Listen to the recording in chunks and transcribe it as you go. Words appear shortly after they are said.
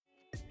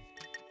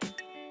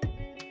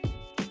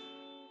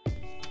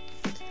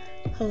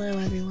Hello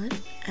everyone,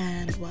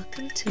 and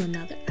welcome to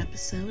another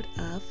episode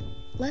of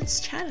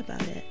Let's Chat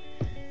About It.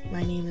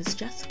 My name is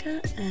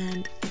Jessica,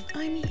 and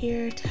I'm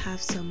here to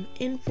have some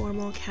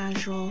informal,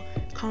 casual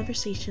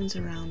conversations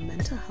around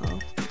mental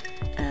health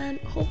and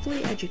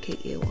hopefully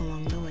educate you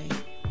along the way.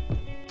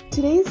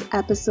 Today's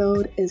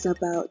episode is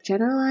about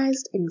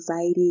generalized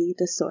anxiety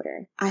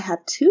disorder. I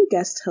have two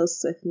guest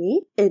hosts with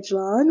me,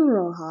 Ijlal and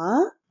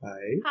Roha.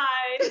 Hi.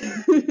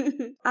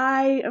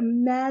 I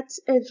met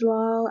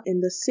Ijlal in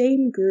the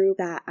same group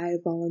that I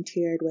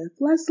volunteered with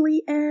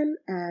Leslie in,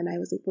 and I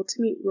was able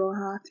to meet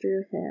Roha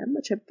through him,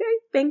 which I'm very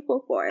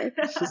thankful for.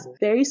 She's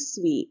very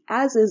sweet,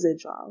 as is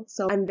Ijlal.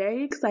 So I'm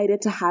very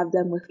excited to have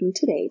them with me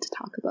today to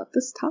talk about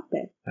this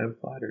topic. I'm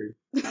flattered.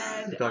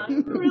 And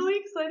I'm really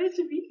excited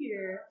to be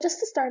here. Just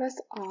to start us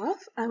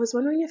off, I was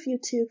wondering if you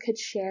two could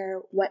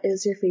share what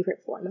is your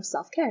favorite form of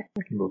self-care.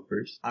 I can go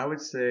first. I would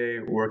say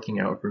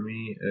working out for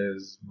me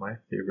is my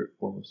favorite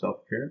form of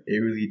self-care. It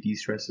really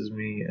de-stresses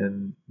me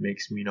and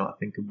makes me not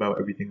think about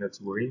everything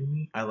that's worrying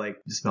me. I like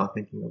just not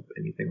thinking of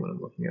anything when I'm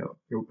working out.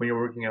 When you're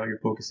working out, you're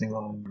focusing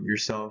on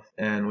yourself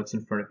and what's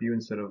in front of you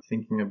instead of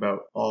thinking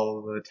about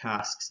all the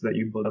tasks that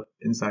you build up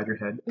inside your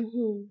head.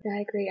 Yeah,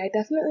 I agree. I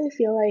definitely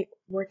feel like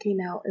working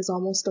out is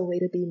almost a way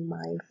to be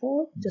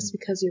mindful, just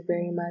because you're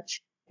very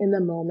much in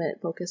the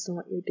moment, focused on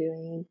what you're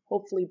doing,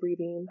 hopefully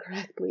breathing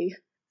correctly.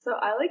 So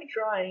I like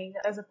drawing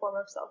as a form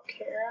of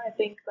self-care. I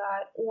think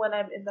that when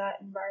I'm in that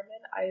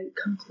environment, I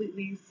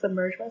completely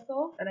submerge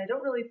myself and I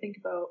don't really think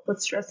about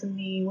what's stressing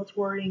me, what's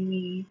worrying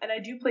me. And I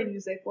do play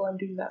music while I'm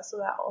doing that, so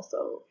that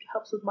also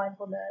helps with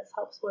mindfulness,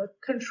 helps with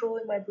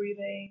controlling my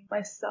breathing,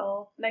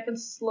 myself. And I can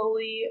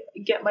slowly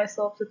get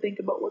myself to think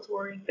about what's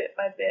worrying bit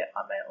by bit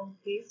on my own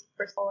pace,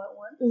 first all at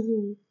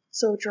once.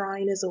 So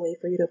drawing is a way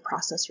for you to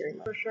process your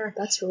emotions. For sure.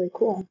 That's really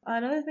cool.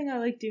 Another thing I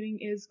like doing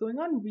is going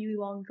on really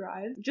long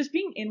drives. Just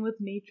being in with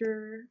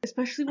nature,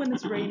 especially when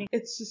it's raining.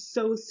 It's just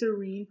so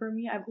serene for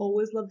me. I've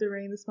always loved the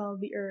rain, the smell of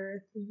the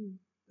earth,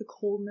 the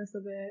coldness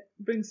of it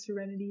brings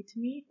serenity to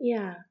me.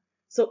 Yeah.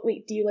 So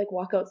wait, do you like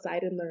walk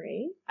outside in the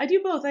rain? I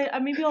do both.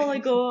 Maybe I'll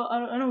like go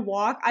on a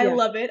walk. I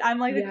love it. I'm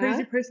like the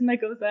crazy person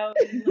that goes out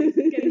and like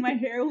getting my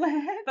hair wet.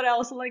 But I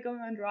also like going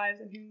on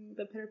drives and hearing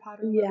the pitter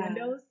patter of the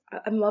windows.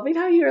 I'm loving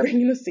how you're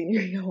bringing the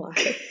scenery alive.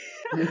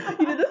 You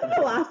did this in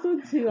the last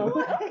one too. I was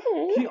like,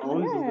 okay. She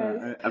always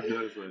does that. I've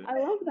noticed it. I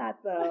love that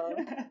though.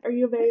 Are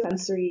you a very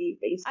sensory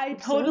based I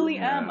person? totally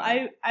am.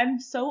 I'm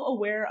so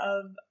aware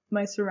of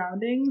my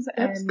surroundings.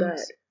 That's good.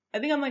 I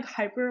think I'm like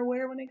hyper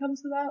aware when it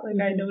comes to that.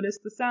 Like I notice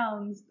the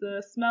sounds,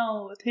 the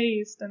smell, the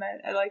taste, and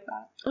I like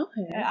that.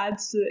 Okay. It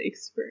adds to the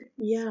experience.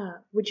 Yeah.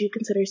 Would you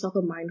consider yourself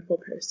a mindful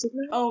person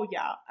then? Oh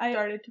yeah. I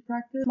started to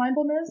practice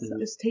mindfulness,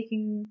 just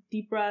taking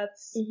deep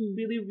breaths,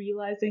 really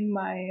realizing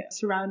my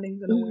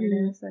surroundings and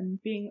awareness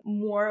and being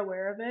more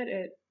aware of it.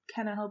 It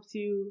kind of helps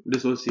you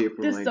dissociate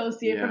from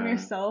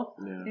yourself.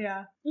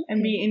 Yeah.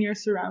 And be in your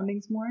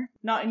surroundings more.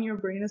 Not in your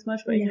brain as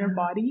much, but in your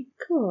body.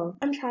 Cool.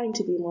 I'm trying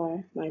to be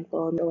more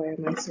mindful and aware of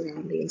my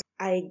surroundings.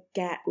 I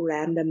get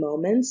random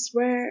moments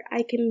where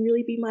I can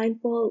really be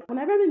mindful.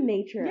 Whenever I'm in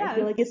nature, I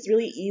feel like it's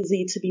really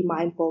easy to be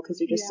mindful because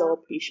you're just so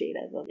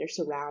appreciative of your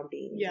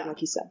surroundings. Yeah. And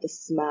like you said, the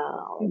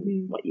smell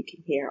and what you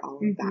can hear, all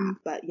of that.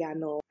 But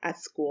at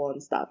school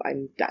and stuff,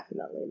 I'm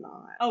definitely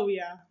not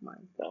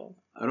mindful.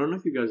 I don't know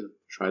if you guys have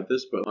tried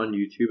this, but on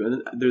YouTube,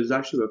 and there's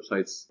actually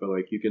websites where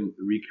like you can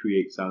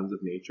recreate sounds of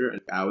nature,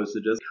 and I would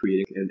suggest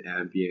creating an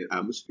ambient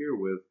atmosphere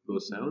with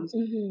those sounds,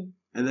 and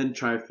then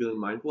try feeling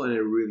mindful, and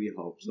it really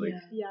helps. Like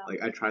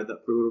I tried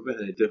that for a little bit,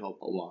 and it did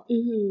help a lot.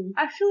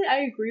 Actually, I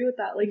agree with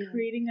that. Like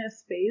creating a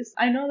space.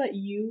 I know that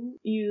you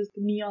use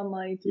neon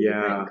lights,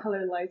 different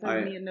color lights.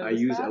 I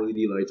use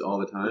LED lights all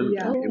the time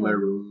in my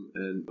room,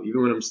 and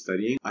even when I'm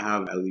studying, I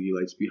have LED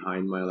lights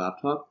behind my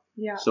laptop.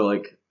 Yeah. So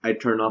like I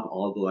turn off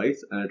all the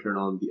lights and I turn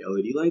on the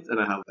LED lights,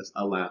 and I have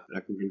a lamp and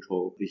I can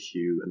control the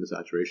hue and the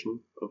saturation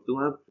of the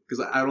lamp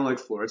because I don't like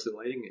fluorescent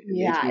lighting. It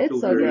makes me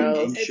feel very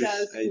anxious. It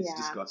does. It's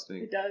disgusting.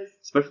 It does.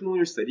 Especially when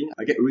you're studying,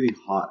 I get really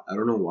hot. I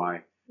don't know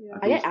why. Yeah.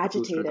 I get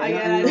agitated. I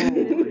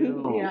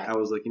know. I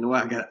was like, you know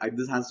what?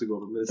 This has to go.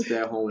 If I'm going to stay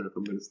at home and if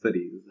I'm going to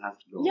study, this has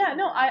to go. Yeah,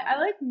 no, I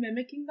like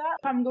mimicking that.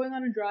 If I'm going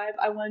on a drive,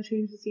 I want to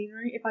change the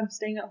scenery. If I'm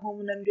staying at home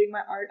and I'm doing my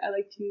art, I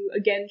like to,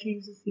 again,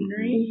 change the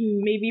scenery.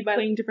 Maybe by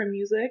playing different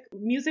music.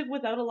 Music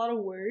without a lot of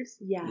words.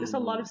 Yeah. Just a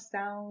lot of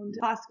sound.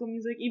 Classical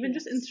music. Even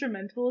just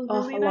instrumental is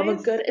really nice. I love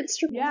a good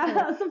instrumental.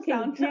 Yeah, some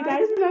soundtrack. Do you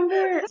guys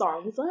remember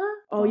Songza?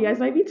 Oh, you guys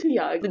might be too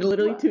young.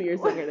 Literally 2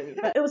 years younger than me.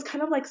 But it was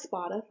kind of like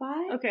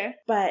Spotify. Okay.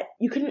 But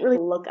you couldn't really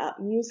look up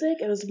music.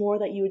 It was more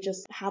that you would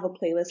just have a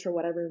playlist for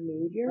whatever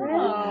mood you're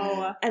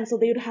in. And so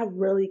they would have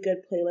really good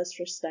playlists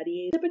for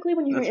studying. Typically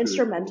when you hear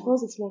instrumentals, really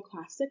cool. It's more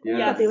classical.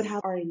 But they would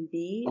have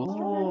R&B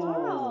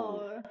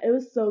instrumentals. It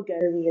was so good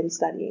for me in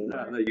studying.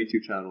 That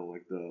YouTube channel,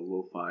 like the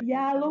lo-fi.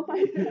 Yeah,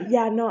 lo-fi.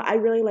 Yeah, no, I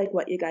really like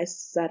what you guys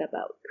said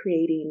about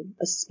creating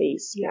a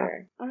space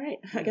where... Alright,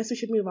 I guess we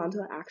should move on to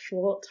the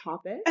actual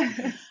topic.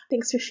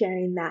 Thanks for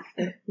sharing that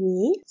with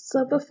me.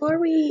 So before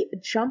we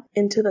jump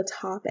into the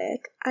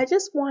topic, I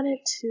just just wanted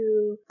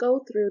to go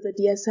through the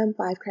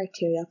DSM-5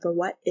 criteria for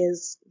what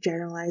is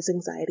generalized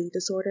anxiety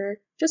disorder,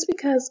 just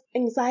because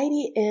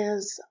anxiety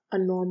is a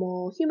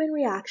normal human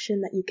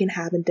reaction that you can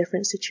have in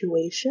different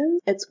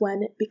situations. It's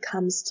when it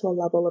becomes to a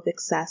level of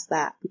excess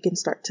that we can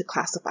start to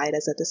classify it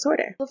as a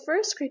disorder. The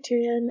first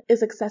criterion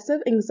is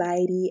excessive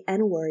anxiety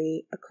and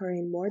worry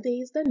occurring more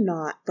days than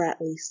not for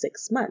at least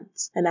 6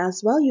 months. And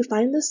as well, you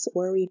find this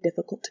worry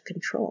difficult to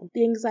control.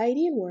 The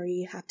anxiety and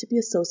worry have to be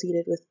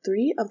associated with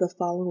 3 of the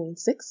following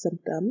 6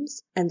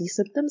 symptoms, and these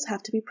symptoms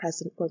have to be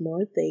present for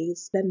more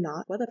days than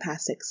not for the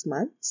past 6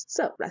 months.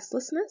 So,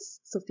 restlessness,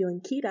 so feeling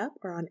keyed up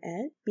or on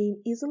edge,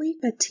 being easily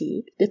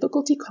fatigued,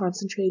 difficulty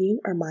concentrating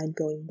or mind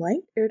going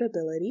blank,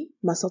 irritability,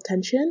 muscle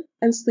tension,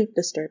 and sleep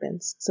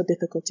disturbance, so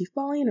difficulty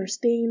falling or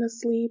staying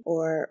asleep,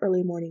 or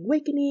early morning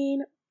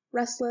wakening,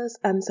 restless,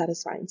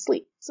 unsatisfying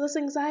sleep. So this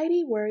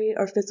anxiety, worry,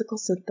 or physical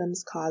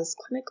symptoms cause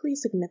clinically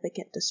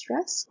significant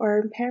distress or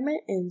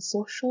impairment in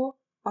social,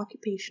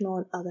 occupational,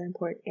 and other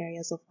important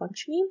areas of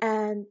functioning,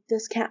 and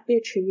this can't be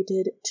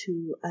attributed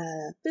to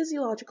a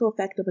physiological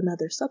effect of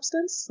another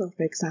substance, so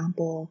for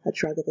example, a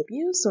drug of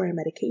abuse or a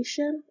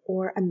medication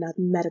or another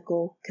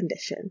medical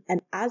condition.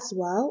 And as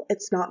well,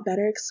 it's not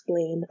better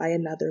explained by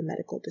another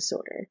medical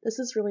disorder. This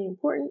is really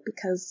important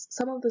because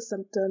some of the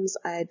symptoms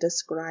I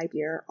describe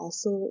here are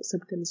also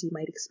symptoms you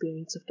might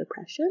experience of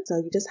depression, so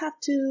you just have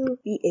to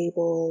be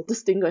able to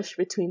distinguish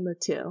between the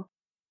two.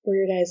 What are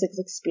your guys'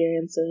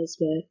 experiences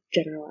with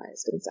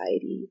generalized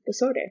anxiety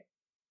disorder?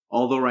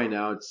 Although right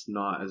now it's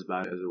not as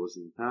bad as it was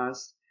in the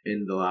past,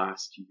 in the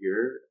last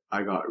year,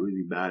 I got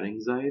really bad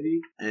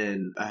anxiety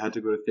and I had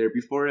to go to therapy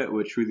for it,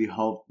 which really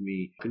helped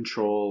me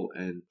control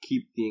and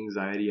keep the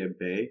anxiety at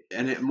bay.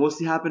 And it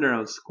mostly happened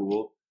around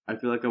school. I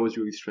feel like I was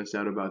really stressed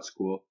out about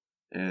school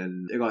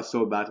and it got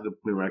so bad to the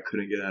point where I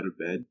couldn't get out of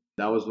bed.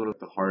 That was one of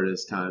the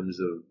hardest times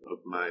of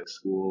my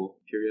school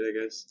period,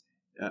 I guess.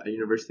 At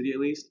university at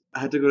least. I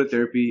had to go to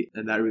therapy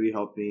and that really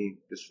helped me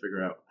just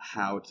figure out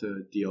how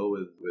to deal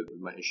with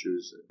my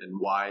issues and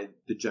why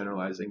the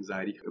generalized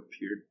anxiety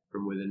appeared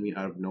from within me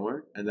out of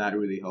nowhere. And that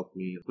really helped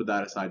me put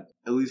that aside,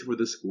 at least for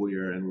the school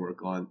year, and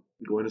work on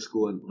going to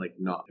school and like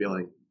not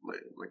failing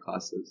my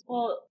classes.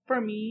 Well, for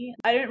me,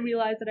 I didn't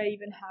realize that I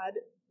even had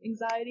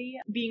anxiety.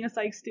 Being a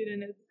psych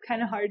student, it's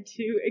kind of hard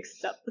to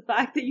accept the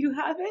fact that you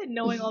have it,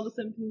 knowing all the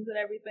symptoms and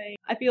everything.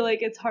 I feel like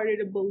it's harder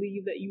to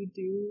believe that you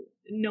do,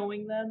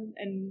 knowing them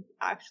and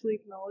actually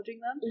acknowledging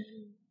them.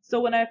 Mm-hmm. So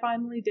when I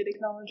finally did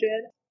acknowledge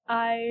it,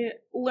 I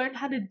learned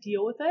how to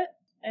deal with it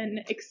and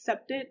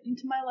accept it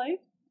into my life.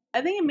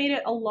 I think it made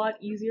it a lot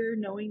easier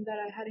knowing that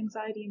I had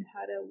anxiety and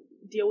how to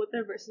deal with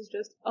it versus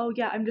just, oh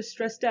yeah, I'm just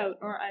stressed out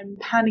or I'm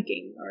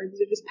panicking or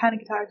these are just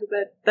panic attacks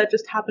that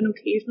just happen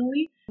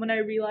occasionally. When I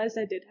realized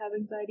I did have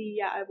anxiety,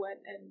 yeah, I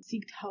went and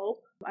sought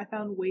help. I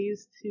found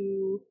ways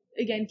to,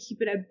 again,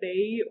 keep it at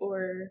bay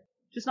or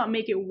just not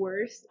make it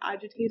worse,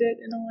 agitate it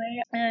in a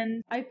way.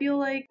 And I feel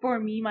like for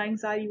me, my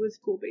anxiety was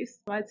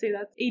school-based. I'd say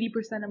that's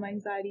 80% of my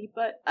anxiety.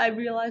 But I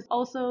realized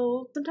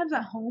also sometimes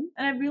at home,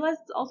 and I realized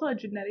it's also a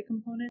genetic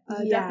component.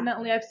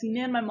 Definitely, I've seen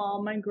it in my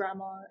mom, my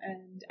grandma,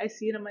 and I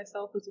see it in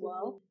myself as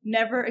well.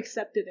 Never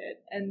accepted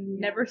it and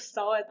never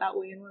saw it that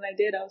way. And when I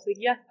did, I was like,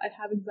 yeah, I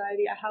have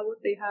anxiety. I have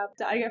what they have.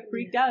 So I get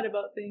freaked out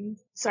about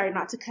things. Sorry,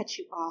 not to cut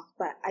you off,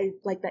 but I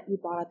like that you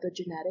brought up the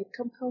genetic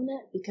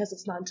component because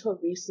it's not until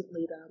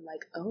recently that I'm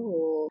like, oh,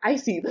 I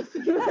see this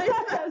in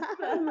my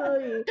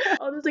family.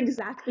 Oh, this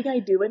exact thing I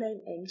do when I'm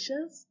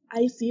anxious,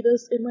 I see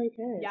this in my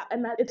parents. Yeah.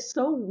 And that it's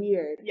so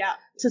weird yeah.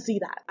 to see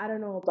that. I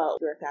don't know about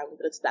your family,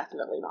 but it's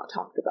definitely not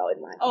talked about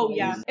in my family. Oh,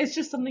 yeah. It's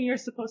just something you're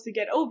supposed to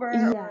get over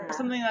or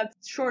something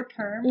that's short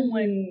term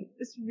when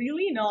it's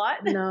really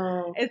not.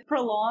 No. It's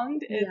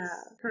prolonged. It's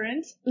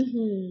current.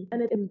 Mm-hmm.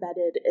 And it's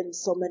embedded in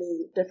so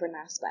many different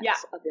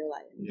aspects of your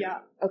life. Yeah.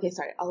 Okay,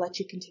 sorry. I'll let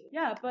you continue.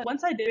 Yeah, but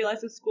once I did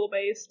realize it's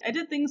school-based, I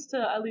did things to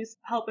at least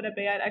help it at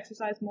bay. I'd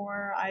exercise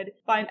more. I'd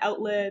find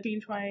outlets,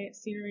 change my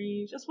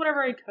scenery, just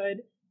whatever I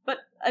could. But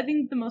I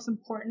think the most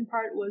important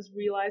part was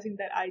realizing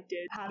that I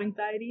did have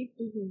anxiety.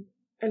 Mm-hmm.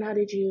 And how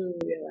did you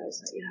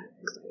realize that you had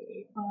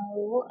anxiety?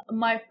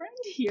 My friend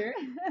here,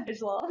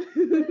 Angela,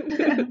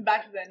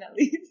 back then at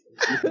least,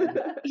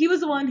 he was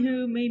the one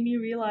who made me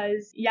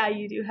realize, yeah,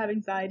 you do have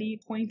anxiety,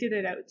 pointed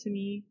it out to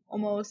me,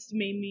 almost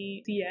made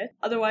me see it.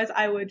 Otherwise,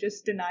 I would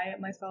just deny it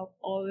myself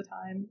all the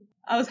time.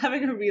 I was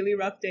having a really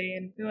rough day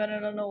and we went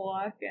on a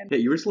walk and yeah,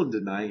 you were still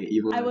denying it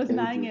even. I was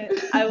denying it.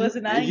 I was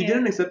denying it. You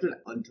didn't accept it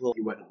until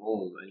you went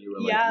home and you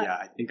were like, yeah,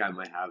 I think I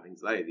might have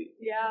anxiety.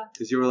 Yeah.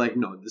 Because you were like,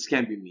 no, this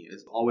can't be me.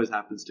 It always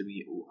happens to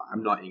me.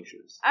 I'm not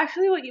anxious.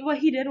 Actually, what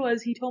he did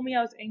was he told me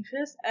I was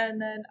anxious and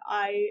then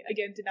I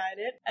again denied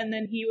it. And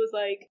then he was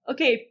like,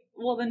 okay,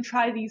 well, then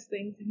try these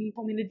things. And he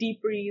told me to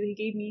deep breathe. He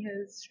gave me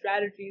his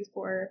strategies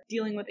for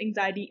dealing with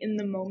anxiety in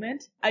the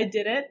moment. I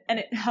did it, and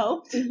it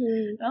helped.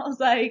 And I was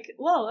like,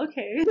 well,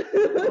 okay.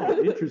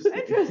 Oh, interesting.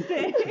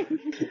 Interesting.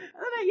 And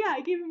then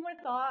I gave it more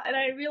thought, and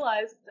I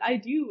realized I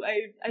do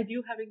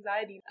have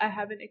anxiety. I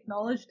haven't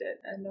acknowledged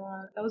it, and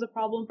that was a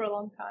problem for a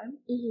long time.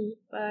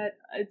 But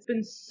it's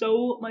been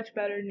so much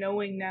better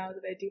knowing now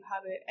that I do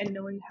have it and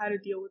knowing how to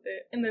deal with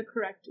it in the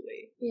correct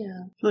way.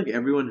 Yeah. I feel like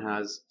everyone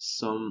has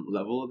some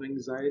level of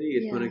anxiety.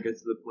 It's when it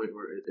gets to the point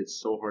where it's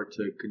so hard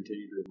to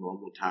continue doing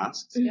normal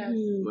tasks. Yes.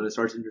 When it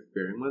starts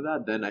interfering with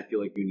that, then I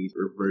feel like you need to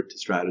revert to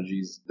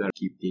strategies that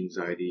keep the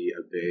anxiety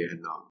at bay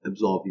and not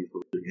absolve you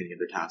from doing any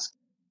other task.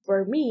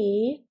 For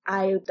me,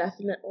 I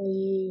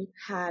definitely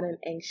had an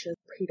anxious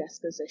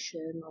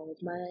predisposition all of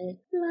my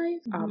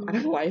life. I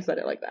don't know why I said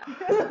it like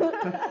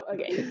that.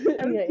 Okay.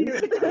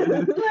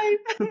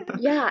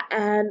 Yeah,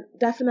 and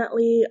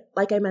definitely,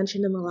 like I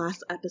mentioned in the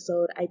last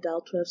episode, I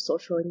dealt with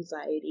social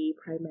anxiety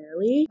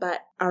primarily, but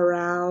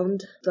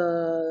around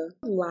the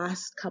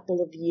last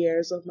couple of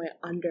years of my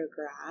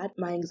undergrad,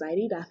 my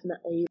anxiety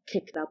definitely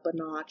kicked up a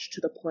notch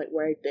to the point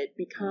where it did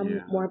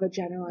become more of a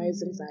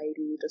generalized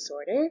anxiety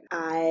disorder.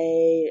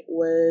 I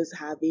was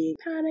having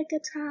panic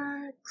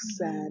attacks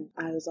and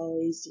I was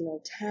always,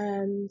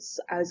 tense.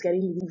 I was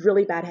getting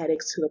really bad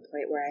headaches to the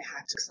point where I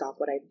had to stop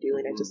what I'm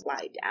doing and just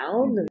lie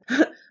down.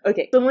 And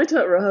okay, similar to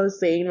what Roja was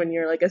saying when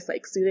you're like a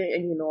psych student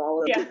and you know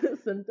all of the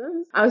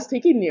symptoms. I was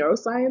taking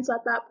neuroscience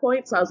at that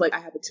point, so I was like, I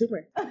have a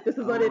tumor. This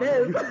is what it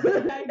is.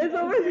 It's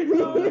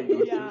over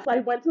me. So I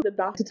went to the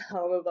doctor to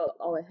tell him about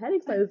all the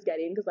headaches I was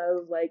getting because I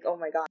was like, oh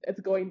my god,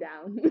 it's going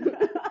down.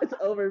 It's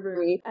over for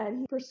me.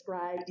 And he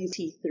prescribed these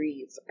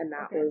T3s, and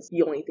that was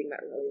the only thing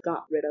that really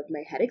got rid of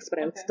my headaches, but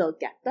I would still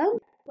get them.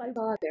 So I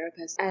saw a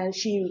therapist, and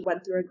she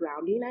went through a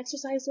grounding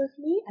exercise with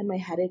me, and my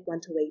headache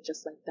went away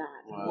just like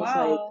that. Wow. I was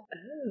like,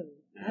 oh,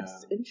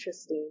 that's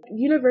interesting.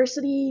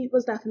 University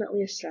was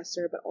definitely a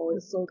stressor, but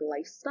also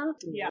life stuff,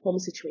 home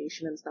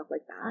situation and stuff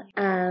like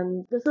that.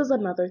 And this is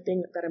another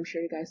thing that I'm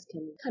sure you guys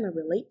can kind of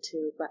relate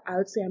to, but I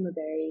would say I'm a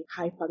very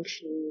high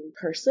functioning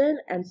person,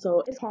 and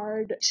so it's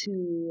hard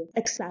to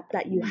accept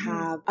that you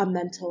have a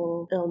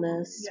mental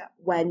illness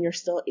when you're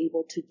still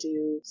able to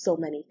do so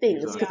many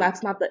things, because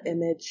that's not the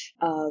image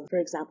of, for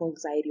example,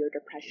 anxiety or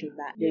depression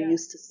that you're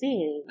used to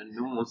seeing. And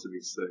no one wants to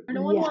be sick.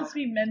 No one wants to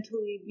be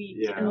mentally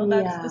weak.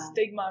 That's the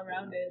stigma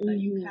around it, that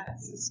you can't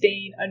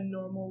sustain a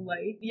normal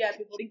life. Yeah,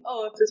 people think,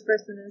 oh, if this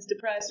person is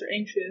depressed or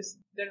anxious,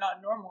 they're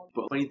not normal.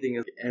 But the funny thing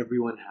is,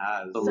 everyone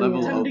has a some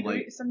level of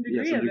degree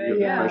of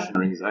depression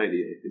or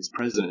anxiety. It's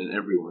present in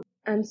everyone.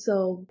 And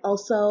so,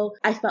 also,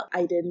 I felt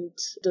I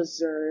didn't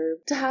deserve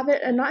to have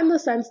it, and not in the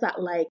sense that,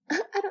 like,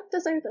 I don't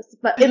deserve this,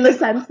 but in the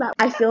sense that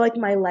I feel like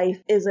my life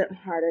isn't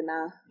hard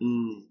enough.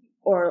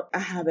 Or I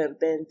haven't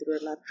been through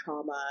enough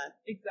trauma.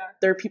 Exactly.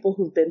 There are people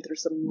who've been through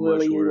some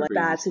really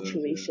bad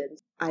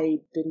situations. I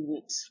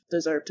didn't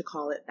deserve to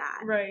call it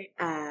that. Right.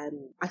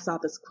 And I saw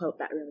this quote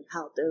that really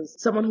helped. It was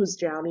someone who's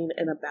drowning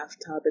in a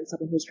bathtub and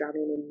someone who's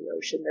drowning in the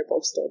ocean. They're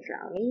both still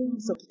drowning.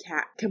 So you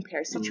can't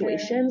compare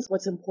situations.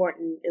 What's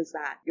important is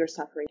that you're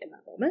suffering in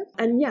that moment.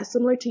 And yeah,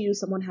 similar to you,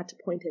 someone had to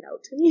point it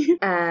out to me.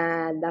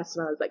 And that's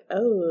when I was like,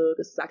 oh,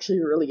 this is actually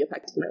really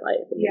affecting my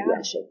life. And maybe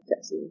I should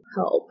get some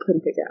help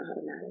and figure out how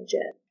to manage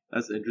it.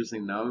 That's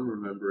interesting. Now I'm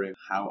remembering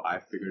how I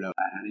figured out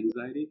I had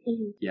anxiety.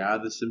 Yeah,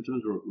 the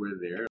symptoms were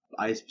there.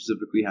 I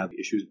specifically had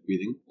issues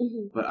breathing,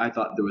 but I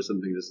thought there was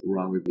something just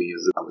wrong with me,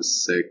 as if I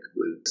was sick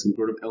with some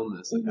sort of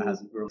illness, like I had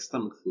some sort of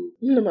stomach flu.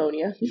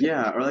 Pneumonia.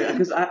 Yeah, or like,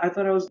 because I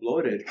thought I was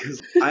bloated,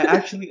 because I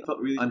actually felt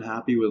really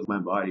unhappy with my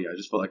body. I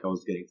just felt like I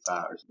was getting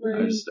fat.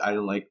 I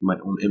didn't like my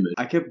own image.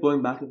 I kept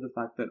going back to the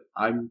fact that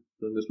I'm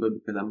feeling this way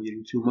because I'm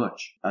eating too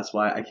much. That's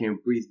why I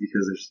can't breathe,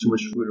 because there's too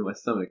much food in my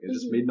stomach. It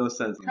just made no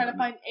sense. Trying to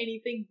find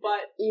anything but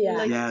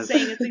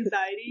saying it's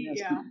anxiety.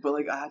 But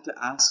like, I had to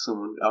ask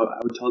someone. I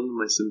would tell them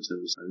my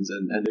symptoms,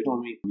 and they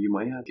told me you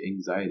might have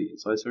anxiety.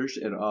 So I searched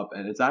it up,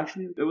 and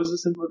it was a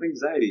symptom of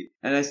anxiety,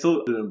 and I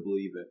still didn't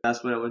believe it.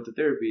 That's when I went to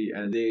therapy,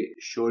 and they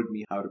showed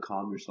me how to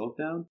calm yourself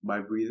down by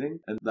breathing,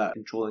 and that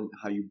controlling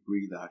how you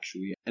breathe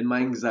actually. And my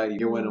anxiety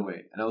here went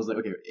away, and I was like,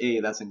 okay, A,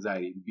 that's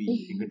anxiety. B,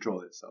 you can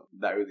control it. So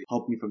that really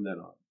helped me from then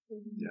on.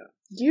 Yeah.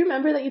 Do you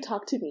remember that you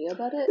talked to me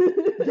about it?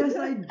 Yes,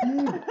 I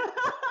did.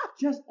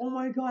 Oh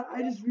my god,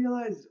 I just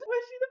realized.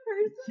 Was she the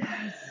person?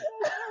 Yes.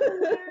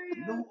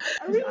 No,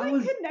 are we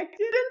connected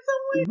in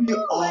some way? We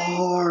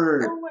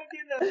are. Oh my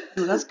goodness.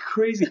 No, that's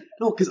crazy.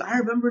 No, because I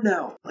remember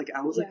now. Like,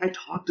 I was like, I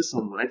talked to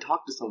someone.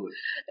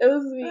 It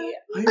was me.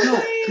 I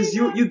know. Because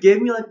you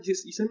gave me, like, you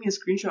sent me a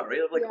screenshot,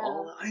 right? Of, like,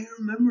 oh, I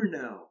remember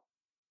now.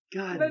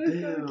 God damn. That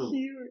is so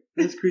cute.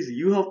 That's crazy.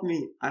 You helped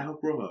me. I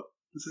helped Roja.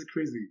 This is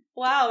crazy.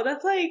 Wow,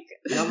 that's like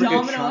Yeah, a like a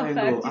domino triangle.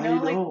 effect, you I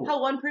know? Like know.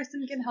 how one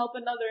person can help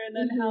another and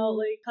then how,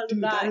 like, because of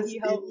Dude, that, that is he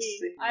helped insane.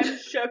 me. I'm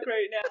shook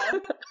right now.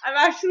 I'm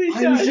actually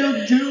shook. I'm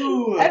shook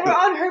too. And we're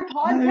on her I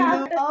podcast.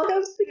 know. It all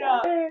comes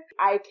together.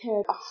 I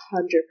can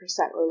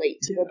 100%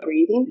 relate to the Yeah.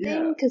 breathing Yeah.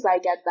 thing because I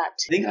get that I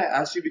too. think I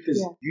asked you because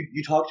Yeah.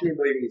 you talked to me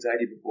about your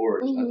anxiety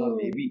before, so I thought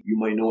Mhm. maybe you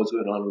might know what's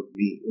going on with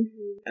me.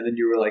 Mm-hmm. And then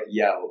you were like,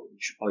 yeah, well, you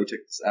should probably check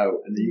this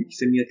out. And then you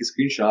sent me like a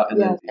screenshot, and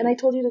Yes, then and I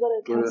told you to go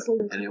to go to-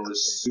 counseling. and it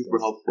was super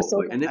helpful. So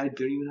Like, and I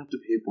didn't even have to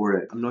pay for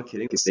it. I'm not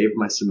kidding. It saved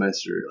my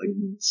semester, like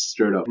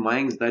straight up. My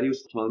anxiety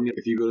was telling me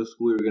if you go to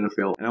school, you're gonna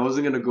fail, and I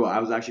wasn't gonna go. I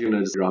was actually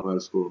gonna just drop out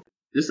of school.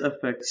 This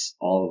affects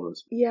all of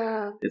us.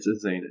 Yeah. It's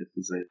insane. It's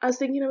insane. I was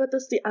thinking about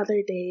this the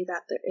other day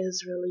that there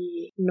is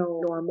really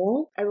no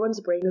normal. Everyone's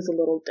brain is a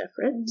little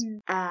different.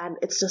 And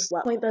it's just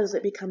what point does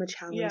it become a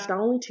challenge, Yeah. not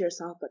only to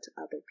yourself, but to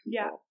other people.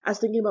 Yeah. I was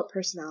thinking about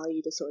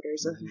personality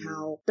disorders and Mhm.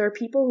 how there are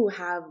people who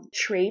have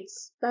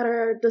traits that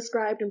are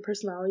described in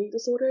personality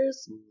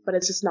disorders, but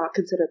it's just not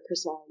considered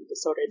personality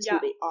disorder. It's Yeah.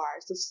 who they are.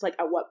 So it's just like,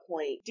 at what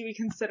point? Do we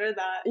consider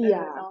that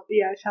Yeah. not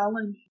be a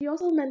challenge? You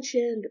also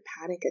mentioned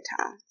panic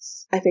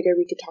attacks. I figured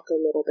we could talk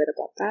a little bit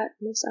about that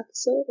in this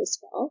episode as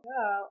well.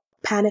 Yeah.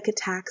 Panic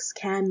attacks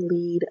can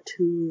lead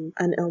to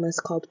an illness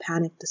called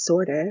panic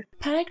disorder.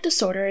 Panic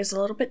disorder is a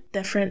little bit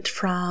different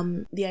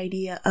from the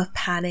idea of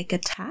panic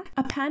attack.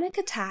 A panic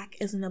attack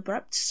is an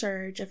abrupt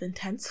surge of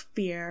intense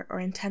fear or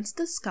intense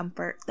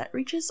discomfort that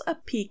reaches a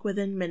peak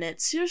within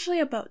minutes, usually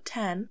about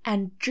 10,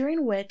 and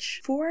during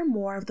which 4 or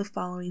more of the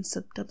following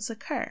symptoms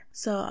occur.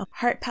 So,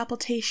 heart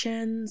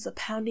palpitations, a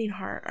pounding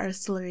heart or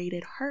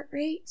accelerated heart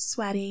rate,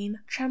 sweating,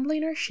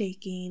 trembling or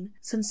shaking,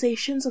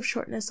 sensations of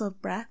shortness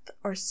of breath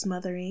or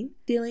smothering,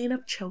 feeling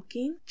of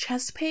choking,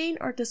 chest pain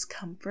or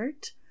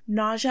discomfort,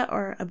 nausea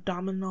or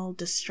abdominal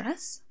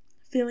distress,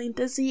 feeling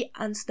dizzy,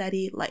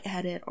 unsteady,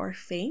 lightheaded, or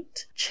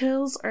faint,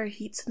 chills or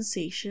heat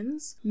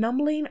sensations,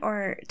 numbing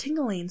or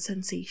tingling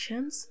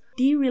sensations,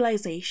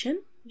 derealization,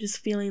 which is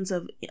feelings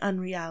of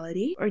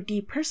unreality, or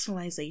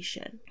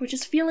depersonalization, which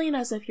is feeling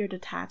as if you're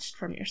detached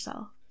from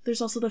yourself.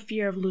 There's also the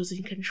fear of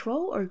losing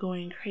control or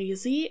going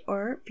crazy,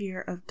 or fear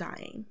of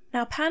dying.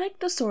 Now, panic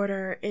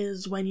disorder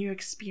is when you're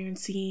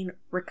experiencing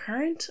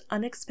recurrent,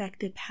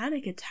 unexpected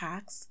panic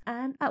attacks,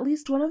 and at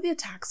least one of the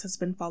attacks has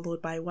been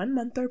followed by 1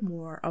 month or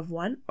more of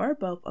one or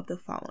both of the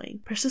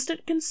following: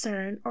 persistent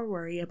concern or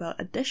worry about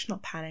additional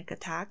panic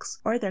attacks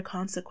or their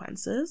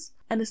consequences,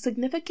 and a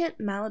significant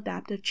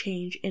maladaptive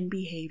change in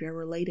behavior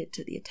related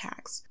to the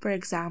attacks. For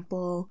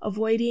example,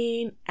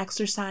 avoiding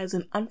exercise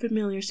in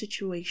unfamiliar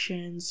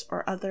situations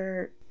or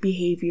other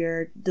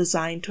behavior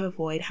designed to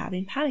avoid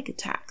having panic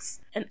attacks.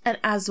 And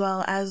as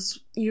well as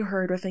you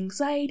heard with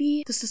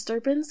anxiety, this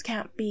disturbance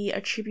can't be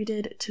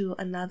attributed to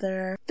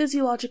another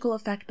physiological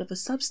effect of a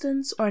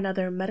substance or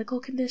another medical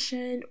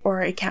condition,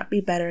 or it can't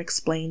be better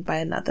explained by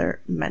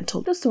another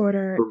mental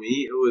disorder. For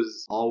me, it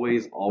was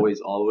always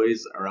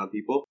around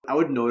people. I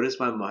would notice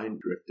my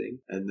mind drifting,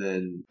 and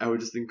then I would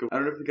just think of, I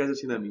don't know if you guys have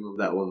seen that meme of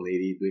that one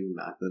lady doing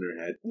math in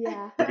her head.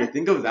 Yeah. Okay,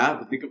 think of that,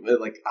 but think of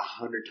it like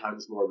 100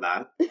 times more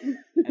math. And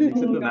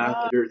except Oh the math,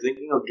 God. you're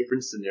thinking of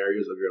different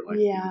scenarios of your life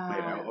being Yeah.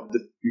 played out, of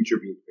the future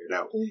being played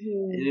out.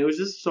 Mhm. And it was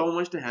just so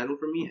much to handle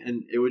for me,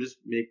 and it would just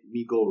make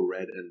me go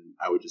red, and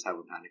I would just have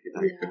a panic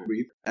attack. I Yeah. couldn't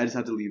breathe. I just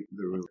had to leave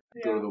the room,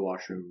 go Yeah. to the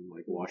washroom,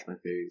 like wash my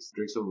face,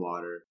 drink some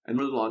water. And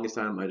for the longest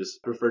time, I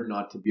just preferred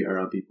not to be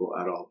around people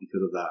at all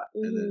because of that.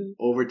 And then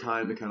over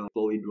time, it kind of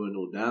slowly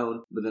dwindled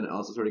down. But then I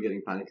also started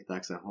getting panic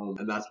attacks at home,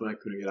 and that's when I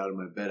couldn't get out of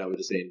my bed. I would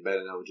just stay in bed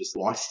and I would just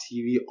watch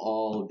TV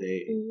all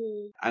day.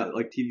 I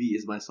like TV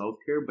is my self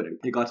care, but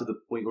it got to the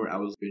point where I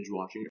was binge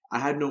watching. I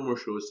had no more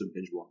shows to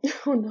binge watch.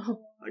 Oh no.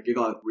 Like, it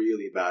got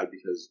really bad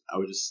because I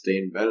would just stay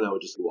in bed and I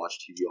would just watch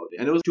TV all day.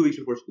 And it was 2 weeks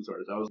before school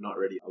started, so I was not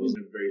ready. I was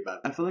very bad.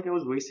 I felt like I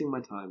was wasting my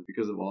time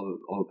because of all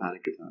the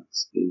panic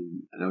attacks.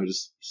 And I would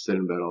just sit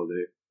in bed all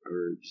day,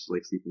 or just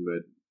like sleep in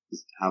bed,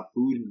 just have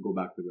food and go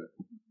back to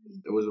bed.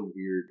 It was a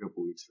weird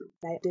couple weeks for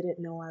me. I didn't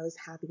know I was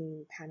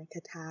having panic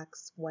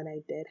attacks when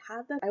I did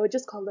have them. I would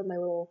just call them my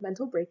little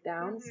mental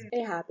breakdowns.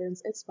 It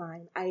happens. It's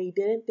fine. I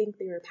didn't think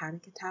they were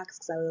panic attacks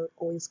because I would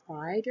always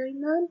cry during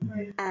them.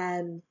 Right.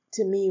 And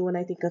to me, when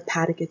I think of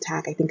panic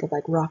attack, I think of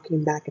like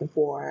rocking back and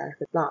forth,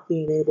 not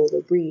being able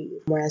to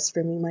breathe. Whereas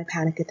for me, my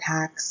panic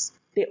attacks,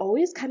 they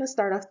always kind of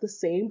start off the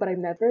same, but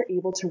I'm never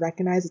able to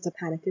recognize it's a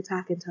panic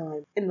attack until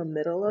I'm in the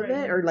middle of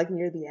Right. it or like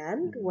near the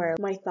end, where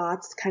my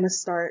thoughts kind of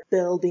start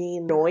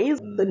building noise.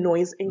 The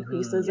noise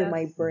increases in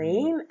my Yes.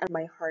 brain and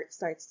my heart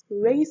starts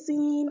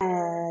racing.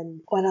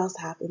 And what else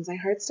happens? My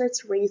heart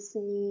starts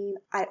racing.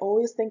 I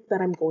always think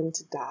that I'm going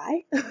to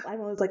die. I'm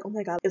always like, oh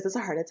my God, is this a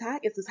heart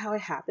attack? Is this how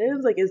it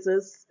happens? Like, is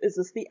this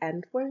the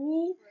end for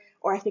me?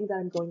 Or I think that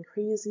I'm going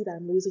crazy, that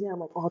I'm losing it. I'm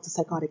like, oh, it's a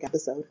psychotic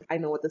episode. I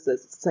know what this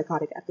is. It's a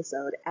psychotic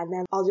episode. And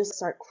then I'll just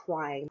start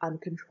crying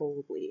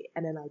uncontrollably.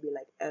 And then I'll be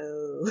like,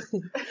 oh.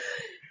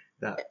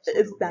 that.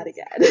 It's that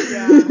again.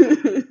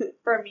 Yeah.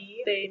 For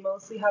me, they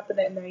mostly happen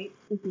at night.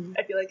 Mhm.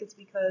 I feel like it's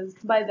because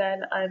by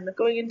then I'm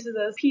going into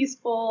this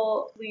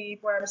peaceful sleep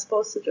where I'm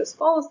supposed to just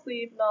fall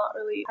asleep, not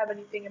really have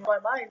anything in my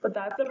mind. But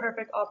that's the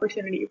perfect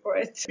opportunity for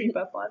it to creep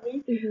up on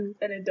me. Mhm.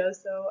 And it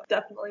does so.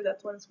 Definitely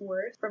that's when it's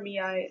worse. For me,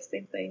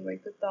 same thing.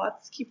 Like the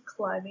thoughts keep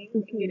climbing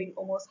Mhm. and getting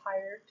almost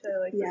higher to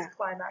like Yeah. this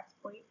climax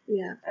point.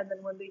 Yeah. And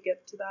then when they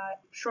get to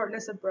that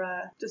shortness of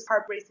breath, just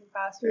heart racing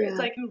faster. Yeah. It's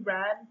like you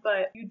ran,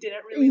 but you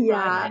didn't really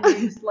Yeah. run, and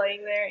you're just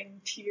laying there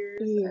in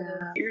tears, Yeah. and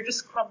then you're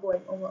just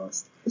crumbling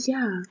almost.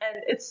 Yeah.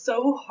 And it's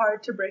so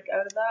hard to break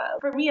out of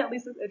that. For me, at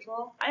least with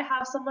Ijal, I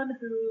have someone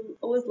who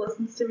always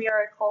listens to me, or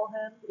I call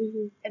him,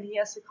 Mhm. and he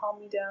has to calm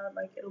me down,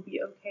 like it'll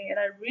be okay. And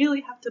I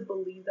really have to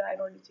believe that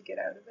in order to get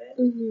out of it.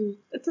 Mhm.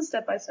 It's a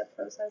step-by-step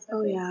process, I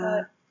Oh, think. yeah.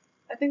 But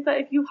I think that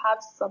if you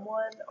have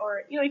someone,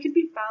 or, you know, it could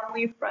be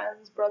family,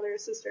 friends, brother,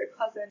 sister,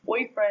 cousin,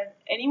 boyfriend,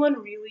 anyone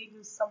really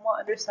who somewhat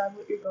understands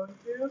what you're going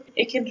through,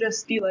 it can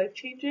just be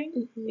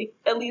life-changing, Mhm.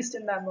 at least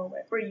in that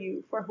moment, for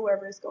you, for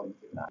whoever is going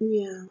through that.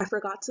 Yeah. I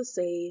forgot to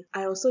say,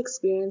 I also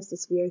experienced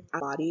this weird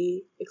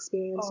body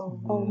experience Oh.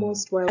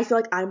 almost where I feel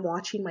like I'm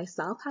watching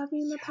myself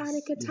having the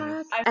panic yes.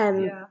 attack. I-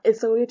 And yeah. it's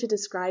so weird to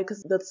describe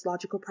because this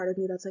logical part of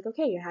me that's like,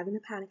 okay, you're having a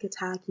panic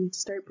attack, you need to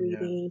start Yeah.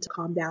 breathing to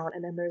calm down.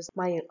 And then there's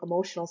my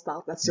emotional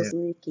self that's just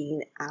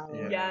freaking out.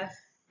 Yeah. Yes.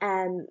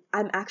 And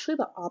I'm actually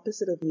the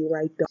opposite of you,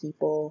 where I don't want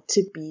people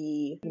to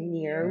be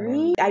near Yeah.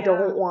 me. I Yeah.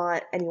 don't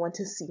want anyone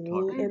to see me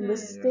Talk in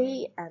this to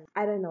me, state. And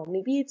I don't know,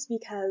 maybe it's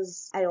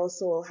because I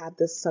also have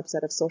this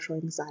subset of social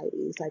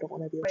anxieties. I don't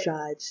want to be Right.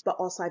 judged. But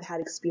also I've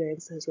had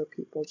experiences where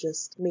people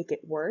just make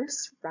it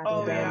worse rather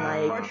Oh, than yeah,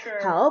 like for sure.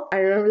 help. I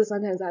remember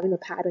sometimes having a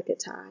panic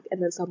attack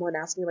and then someone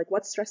asked me like,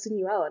 what's stressing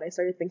you out? And I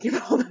started thinking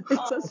about all the things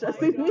Oh that's my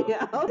stressing me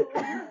God.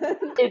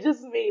 out. It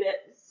just made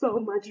it so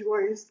much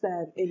worse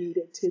than it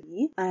needed to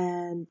be.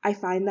 And I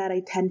find that I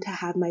tend to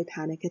have my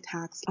panic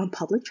attacks on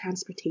public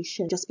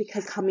transportation just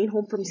because coming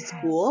home from Yes.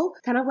 school,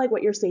 kind of like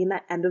what you're saying,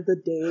 that end of the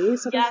day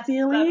sort Yes, of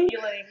feeling. that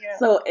feeling, yeah.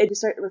 So it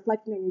just start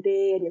reflecting on your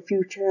day and your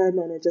future, and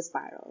then it just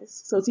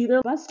spirals. So it's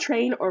either bus,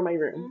 train, or my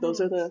room.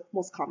 Those are the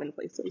most common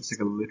places. It's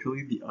like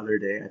literally the other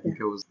day, I think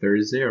it was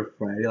Thursday or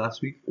Friday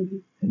last week,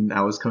 Mhm. and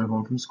I was coming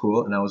home from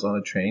school and I was on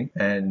a train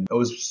and it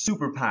was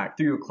super packed,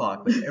 3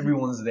 o'clock, like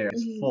everyone's there,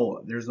 it's Mhm.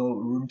 full, there's no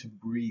room to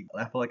breathe.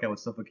 I felt like I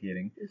was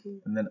suffocating.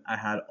 Mhm. And then I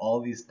had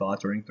all these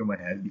thoughts running through my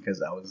head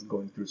because I was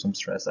going through some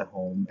stress at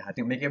home. I had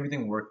to make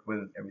everything work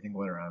with everything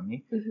going around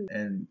me. Mhm.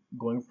 And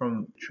going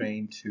from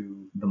train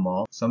to the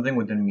mall, something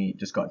within me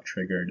just got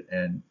triggered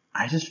and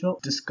I just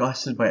felt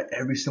disgusted by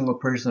every single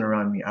person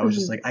around me. I was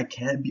just like, I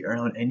can't be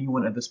around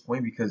anyone at this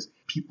point because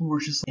people were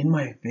just in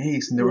my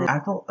face and I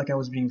felt like I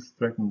was being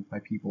threatened by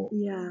people.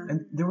 Yeah.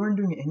 And they weren't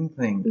doing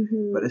anything.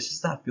 Mhm. But it's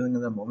just that feeling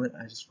in that moment.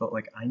 I just felt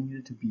like I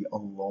needed to be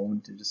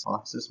alone to just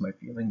process my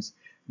feelings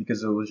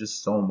because it was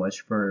just so much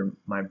for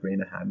my brain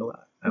to handle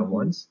at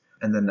once.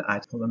 And then I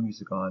put the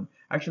music on.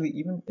 Actually,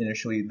 even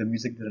initially, the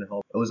music didn't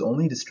help. It was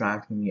only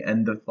distracting me.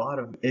 And the thought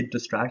of it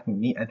distracting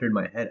me entered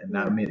my head. And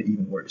that made it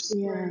even worse.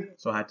 Yeah. Right.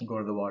 So I had to go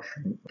to the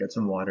washroom, get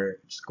some water,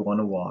 just go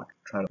on a walk,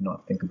 try to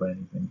not think about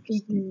anything,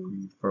 just deep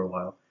breathe for a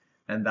while.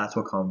 And that's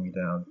what calmed me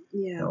down.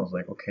 And I Yeah. was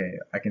like, okay,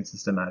 I can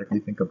systematically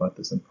think about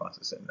this and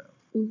process it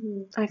now.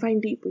 Mhm. I find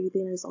deep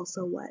breathing is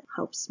also what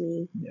helps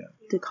me Yeah.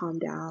 to calm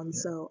down. Yeah.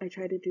 So I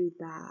try to do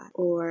that.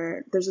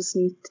 Or there's this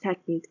new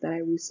technique that I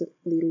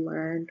recently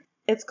learned.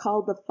 It's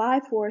called the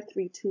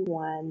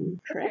 5-4-3-2-1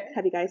 trick. Okay.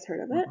 Have you guys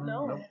heard of it?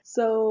 No.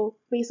 So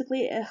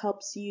basically it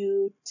helps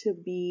you to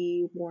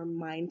be more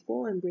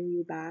mindful and bring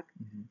you back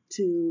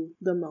to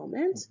the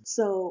moment.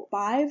 So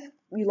 5,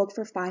 you look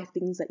for 5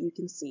 things that you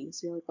can see.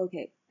 So you're like,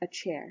 okay, a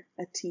chair,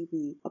 a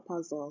TV, a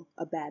puzzle,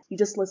 a bed. You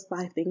just list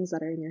 5 things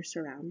that are in your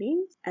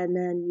surroundings. And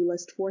then you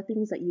list 4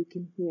 things that you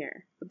can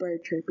hear. A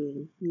bird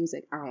chirping,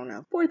 music, I don't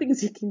know. 4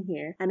 things you can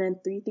hear. And then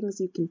 3 things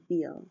you can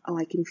feel. Oh,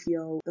 I can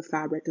feel the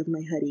fabric of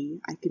my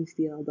hoodie. I can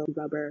feel the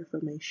rubber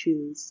from my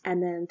shoes.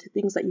 And then 2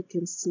 things that you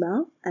can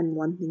smell and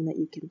 1 thing that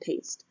you can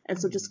taste. And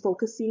so just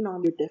focusing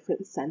on your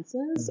different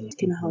senses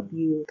can help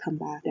you come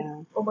back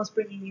down. Almost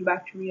bringing you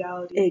back to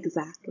reality.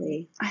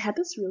 Exactly. I had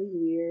this really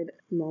weird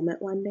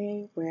moment one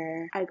day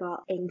where I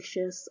got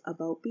anxious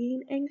about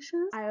being anxious.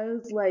 I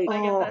was like,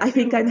 I get oh, that I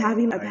think too. I'm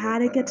having a I get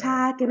panic that,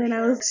 attack. And for then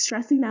I sure. was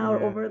stressing out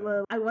Yeah.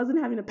 over I wasn't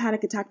having a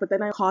panic attack, but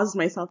then I caused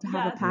myself to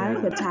have a Yes.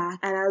 panic Yeah. attack.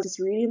 And I was just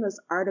reading this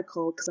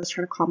article because I was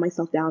trying to calm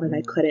myself down and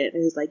I couldn't. And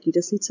it was like, you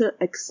just need to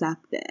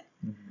accept it.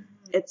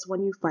 It's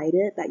when you fight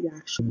it that you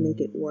actually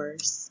make it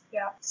worse.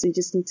 Yeah. So you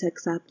just need to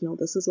accept,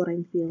 this is what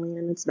I'm feeling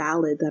and it's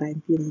valid that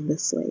I'm feeling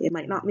this way. It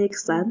might not make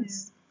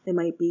sense. It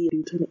might be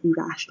due to an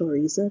irrational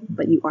reason,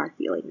 but you are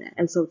feeling it.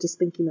 And so just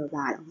thinking of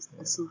that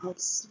also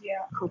helps Yeah.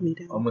 calm me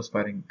down. Almost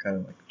fighting kind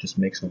of like just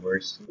makes it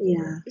worse.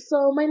 Yeah.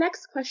 So my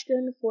next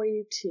question for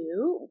you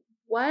too,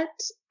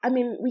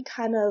 we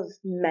kind of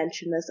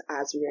mentioned this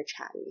as we were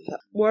chatting, but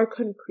more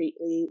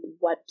concretely,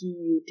 what do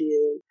you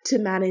do to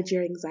manage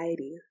your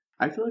anxiety?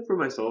 I feel like for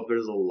myself,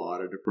 there's a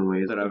lot of different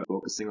ways that I'm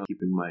focusing on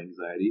keeping my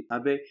anxiety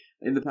at bay.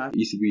 In the past, it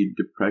used to be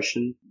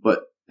depression,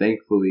 but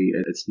thankfully,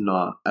 it's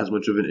not as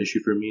much of an issue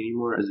for me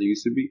anymore as it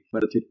used to be.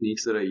 But the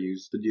techniques that I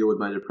use to deal with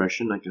my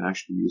depression, I can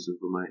actually use them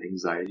for my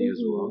anxiety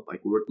as well.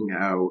 Like working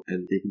out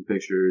and taking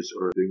pictures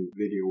or doing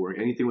video work,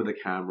 anything with a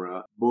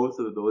camera. Both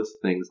of those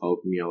things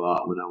helped me a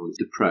lot when I was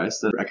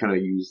depressed, and I kind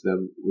of use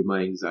them with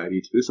my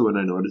anxiety too. So when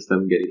I notice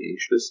them getting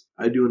anxious,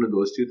 I do one of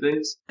those two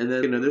things. And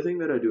then another thing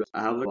that I do is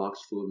I have a box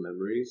full of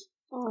memories.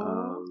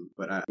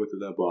 But I go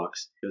through that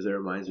box because it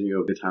reminds me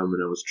of the time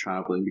when I was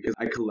traveling, because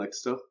I collect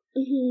stuff.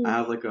 I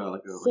have like a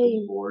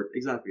board.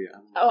 Exactly. Yeah.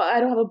 Oh,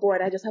 I don't have a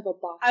board. I just have a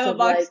box. I have a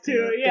box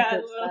too.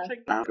 Yeah.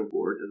 I have a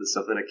board, and the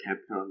stuff that I can't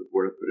put on the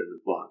board, I put it in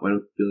the box. When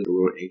I'm feeling a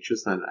little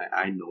anxious, and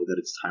I know that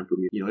it's time for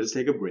me, just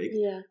take a break.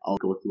 Yeah. I'll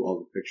go through all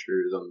the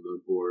pictures on the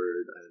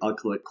board. And I'll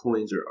collect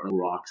coins or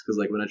rocks, because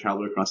like when I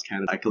traveled across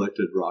Canada, I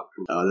collected rock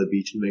from the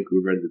beach in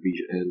Vancouver and the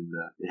beach in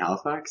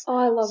Halifax. Oh,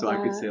 I love that. So I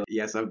could say,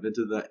 yes, I've been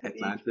to the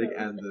Atlantic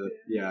and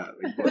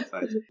like both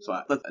sides. So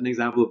that's an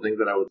example of things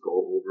that I would go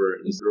over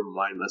and just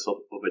remind myself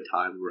of a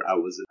time where I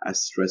was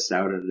as stressed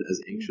out and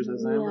as anxious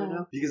as I am right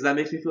now. Because that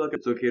makes me feel like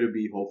it's okay to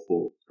be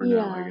hopeful for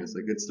now, I guess.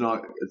 Like it's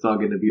not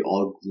going to be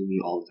all gloomy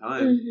all the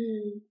time.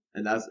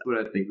 And that's what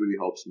I think really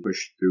helps me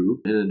push through.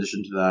 In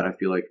addition to that, I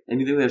feel like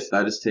anything that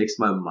just takes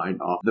my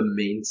mind off the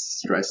main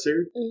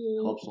stressor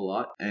helps a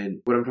lot. And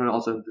what I'm trying to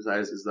also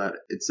emphasize is that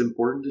it's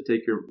important to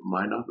take your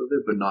mind off of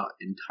it, but not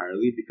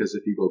entirely, because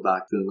if you go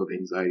back, feeling of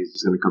anxiety is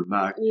just going to come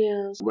back.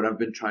 Yeah. So what I've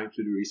been trying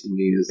to do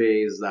recently is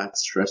phase that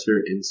stressor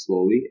in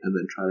slowly and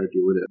then try to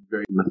deal with it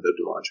very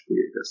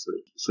methodologically, I guess.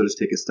 So just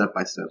take it step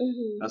by step.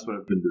 That's what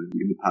I've been doing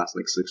in the past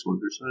 6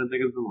 months or so, and I think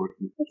it's been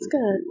working. That's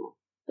good. Well.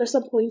 There's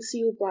some points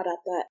you brought up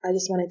that I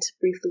just wanted to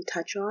briefly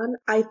touch on.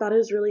 I thought it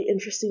was really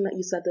interesting that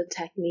you said the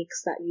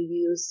techniques that you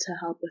use to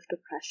help with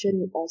depression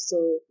you also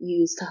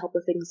use to help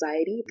with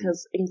anxiety,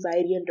 because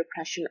anxiety and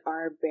depression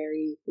are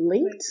very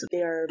linked.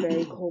 They are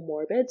very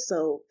comorbid,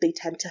 so they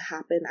tend to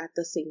happen at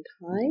the same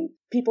time.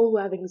 People who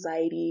have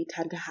anxiety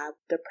tend to have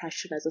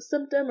depression as a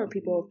symptom, or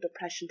people with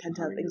depression tend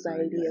to have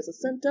anxiety as a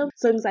symptom.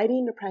 So anxiety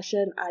and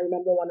depression, I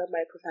remember one of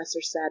my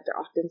professors said they're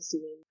often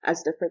seen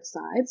as different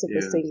sides of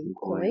the same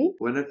coin.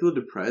 When I feel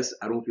depressed,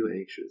 I don't feel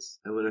anxious.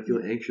 And when I feel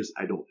anxious,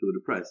 I don't feel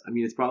depressed. I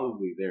mean, it's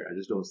probably there. I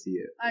just don't see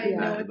it. I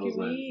know what you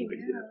mean.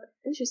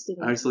 Interesting.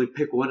 I just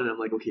pick one and I'm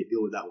like, okay,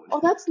 deal with that one. Oh,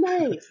 that's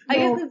nice. I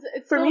guess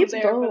it's for me, it's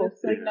there, both.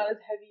 But it's not as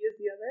heavy as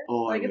the other.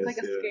 Oh, I guess, a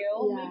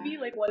scale, maybe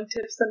one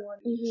tips and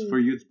one. For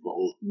you, it's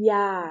both.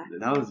 Yeah.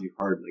 That was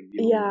hard.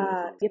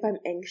 If I'm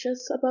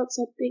anxious about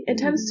something, it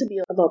tends to be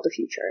about the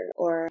future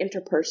or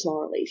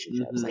interpersonal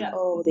relationships. Like,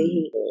 they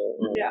hate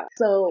me. Yeah.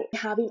 So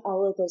having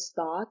all of those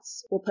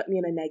thoughts will put me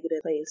in a negative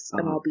place,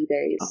 and I'll be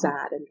very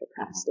sad and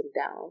depressed and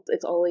down.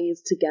 It's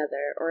always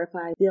together. Or if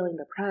I'm feeling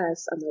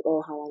depressed, I'm like,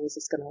 oh, how long is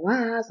this gonna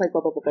last? Like,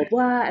 blah blah blah blah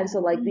blah. And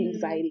so the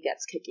anxiety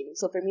gets kicking.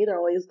 So for me, they're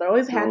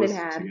always hand in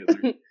hand.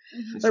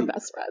 They're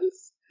best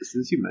friends.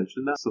 Since you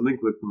mentioned that, something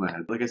clicked in my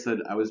head. Like I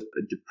said, I was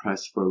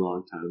depressed for a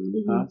long time in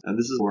the past, and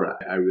this is where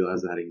I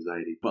realized I had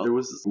anxiety. But there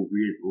was this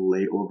weird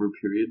layover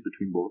period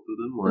between both of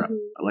them where,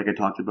 like I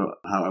talked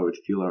about how I would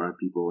feel around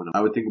people, and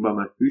I would think about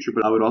my future,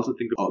 but I would also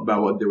think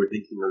about what they were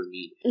thinking of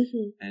me.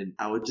 And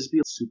I would just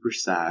be super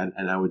sad,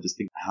 and I would just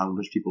think how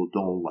much people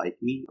don't like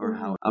me, or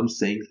how I'm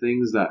saying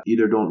things that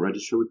either don't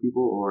register with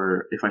people,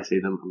 or if I say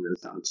them, I'm going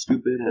to sound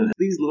stupid. And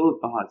these little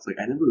thoughts,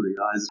 I never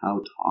realized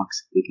how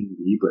toxic they can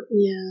be, but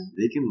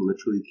they can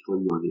literally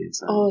kill you on the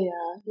inside. Oh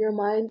yeah, your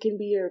mind can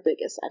be your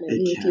biggest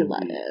enemy if you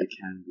let it. It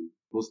can be.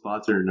 Those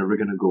thoughts are never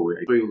going to go away.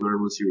 So you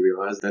learn once you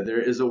realize that there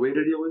is a way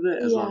to deal with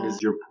it, as long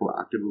as you're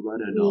proactive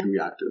about it and not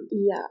reactive.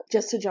 Yeah,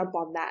 just to jump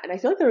on that. And I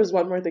feel like there was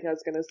one more thing I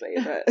was going to say,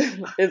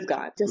 but it's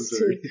gone.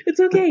 It's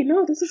okay.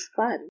 No, this is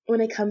fun. When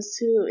it comes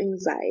to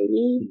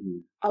anxiety,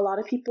 a lot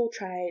of people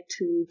try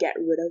to get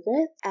rid of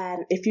it.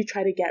 And if you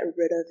try to get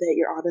rid of it,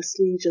 you're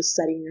honestly just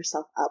setting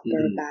yourself up for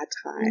a bad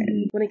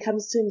time. When it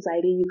comes to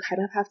anxiety, you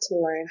kind of have to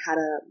learn how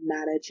to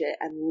manage it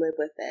and live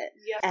with it.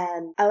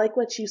 And I like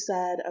what you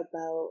said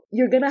about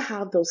you're going to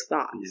have those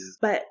thoughts,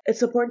 but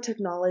it's important to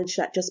acknowledge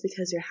that just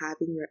because you're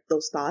having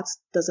those thoughts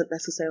doesn't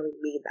necessarily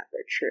mean that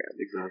they're true.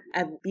 Exactly.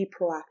 And be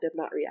proactive,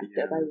 not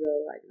reactive. I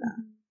really like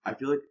that. I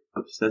feel like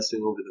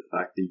obsessing over the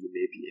fact that you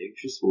may be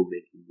anxious will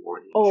make you more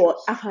anxious.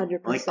 Oh,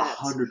 100%.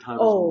 100 times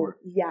more.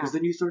 Yeah. Because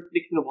then you start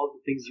thinking of all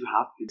the things you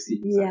have to see.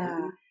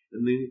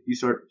 And then you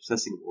start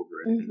obsessing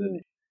over it. And then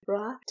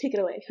Bra, take it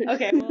away.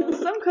 Okay, well,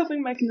 some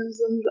coping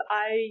mechanisms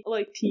I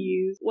like to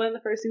use. One of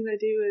the first things I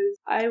do is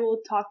I will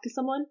talk to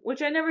someone,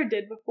 which I never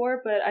did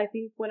before, but I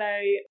think when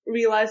I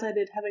realized I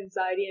did have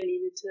anxiety, I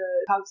needed to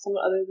talk to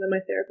someone other than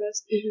my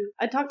therapist.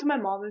 I talked to my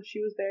mom if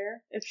she was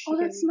there. If she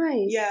that's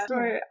nice. Yeah,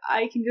 or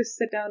I can just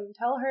sit down and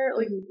tell her,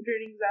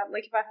 during an exam,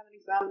 if I have an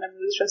exam and I'm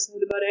really stressed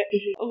out about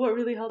it, what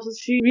really helps is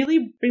she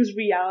really brings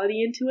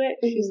reality into it.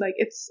 She's like,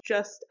 it's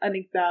just an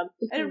exam.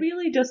 And it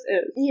really just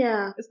is.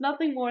 Yeah. It's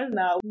nothing more than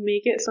that.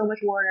 Make it so much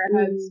more in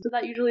our heads. So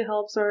that usually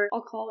helps. Or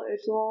I'll call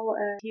Ishal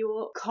and he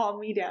will calm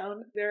me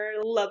down. There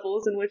are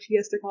levels in which he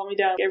has to calm me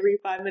down. Every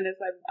 5 minutes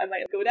I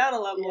might go down a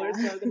level or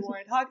so the more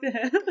I talk to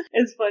him.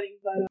 It's funny,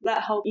 but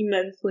that helped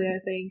immensely, I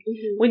think.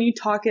 When you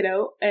talk it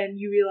out and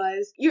you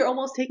realize you're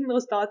almost taking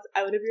those thoughts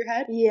out of your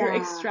head. You're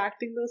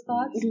extracting those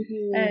thoughts and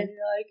you're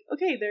like,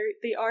 okay,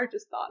 they are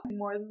just thoughts,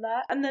 more than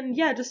that. And then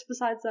just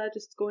besides that,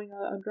 just going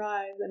out on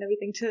drives and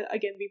everything to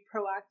again be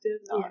proactive,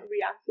 not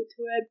reactive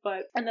to it.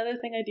 But another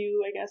thing I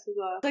do, I guess, is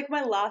like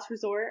my last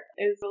resort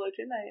is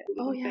religion. I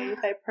believe in faith.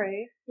 I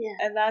pray.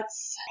 And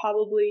that's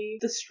probably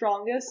the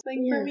strongest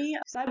thing for me.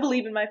 So I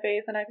believe in my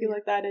faith, and I feel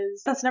like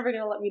that's never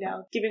gonna let me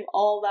down. Giving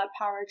all that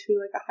power to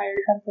like a higher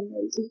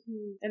transcendence,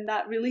 and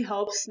that really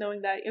helps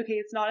knowing that okay,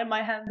 it's not in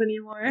my hands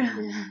anymore.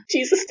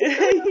 Jesus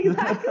did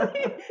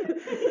exactly.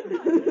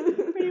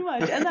 Pretty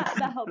much, and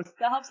that helps.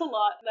 That helps a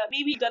lot. That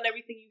maybe you've done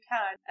everything you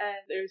can, and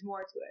there's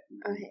more to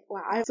it. Okay,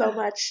 wow, I have so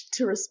much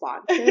to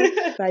respond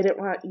to, but I didn't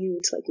want you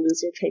to like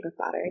lose your train of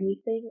thought or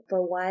anything.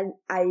 For one,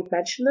 I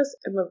mentioned this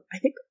in I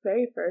think the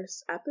very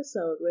first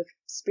episode with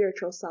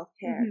spiritual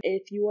self-care.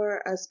 If you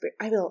are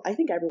I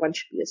think everyone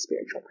should be a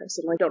spiritual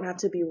person. Like, don't have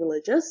to be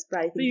religious, but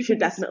I think you should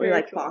definitely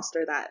like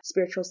foster that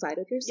spiritual side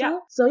of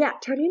yourself. So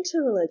turning to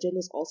religion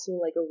is also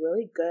like a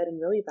really good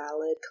and really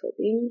valid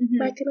coping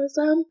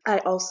mechanism. I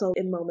also,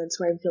 in moments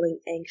where I'm feeling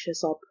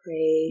anxious, I'll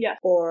pray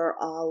or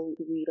I'll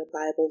read a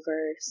Bible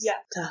verse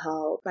to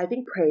help. I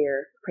think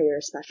prayer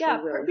especially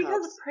really because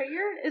helps.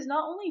 Prayer is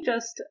not only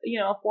just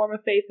a form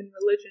of faith and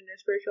religion or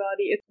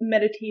spirituality, it's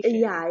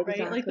meditation.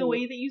 Right? Like the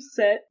way that you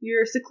sit,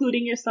 you're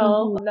secluding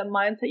yourself, the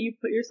mindset you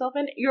put yourself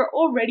in, you're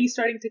already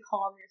starting to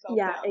calm yourself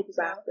down.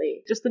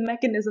 Exactly. Just the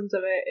mechanisms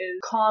of it is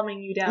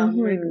calming you down,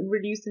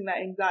 reducing that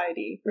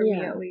anxiety, for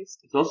me at least.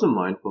 It's also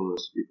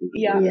mindfulness.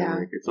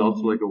 It's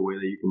also like a way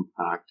that you can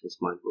practice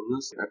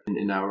mindfulness.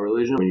 In our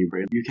religion, when you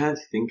pray, you can't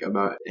think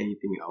about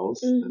anything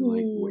else than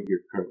like what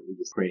you're currently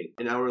just praying.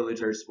 In our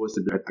religion, you're supposed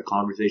to be a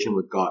conversation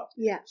with God.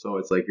 So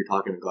it's like you're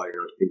talking to God,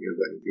 you're not thinking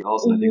about anything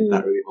else. And I think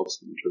that really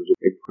helps in terms of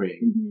like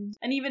praying.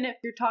 And even if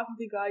you're talking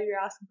to God, you're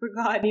asking for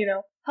God,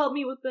 help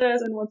me with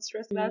this and what's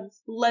stressing.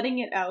 That's letting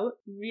it out,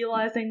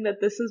 realizing that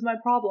this is my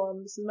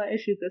problem, this is my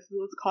issue, this is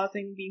what's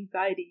causing the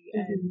anxiety,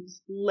 and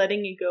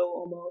letting it go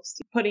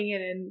almost. Putting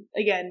it in,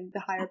 again,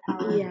 the higher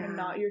power and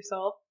not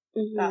yourself.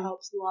 That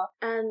helps a lot.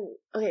 And,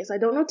 okay, so I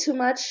don't know too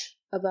much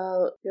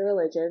about your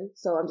religion,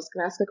 so I'm just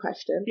gonna ask a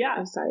question.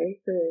 I'm sorry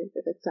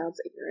if it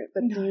sounds ignorant,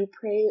 but do you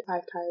pray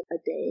 5 times a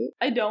day?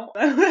 I don't.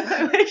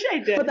 I wish I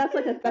did. But that's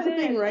a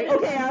thing, right?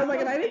 Okay, I was like,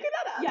 am I making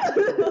that up?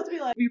 It's supposed to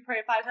be like, we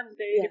pray 5 times a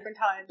day, different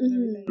times and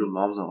everything. Your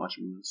mom's not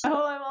watching this. Oh,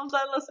 my mom's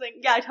not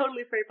listening. I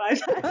totally pray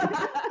 5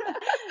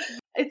 times.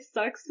 It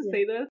sucks to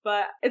say this,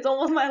 but it's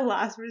almost my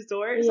last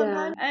resort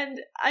sometimes. And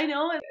I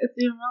know if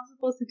your mom's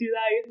supposed to do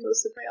that, you're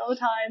supposed to pray all the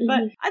time.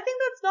 But I think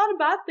that's not a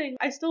bad thing.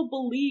 I still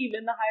believe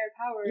in the higher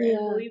power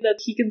and believe that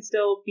he can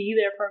still be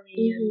there for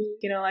me.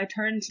 And, I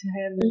turn to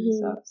him and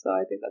stuff. So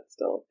I think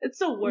it's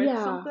still worth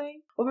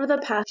something. Over the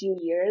past few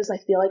years, I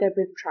feel like I've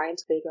been trying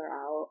to figure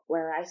out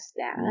where I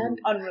stand.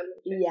 On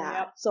religion.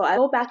 So I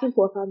go back and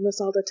forth on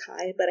this all the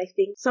time, but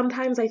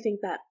sometimes I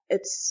think that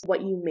it's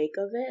what you make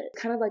of it,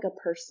 kind of like a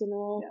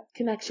personal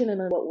connection, and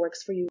then what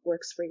works for you.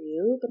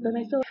 But then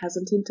I feel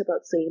hesitant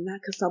about saying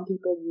that because some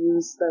people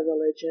use the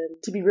religion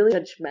to be really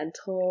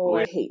judgmental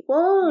or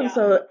hateful. And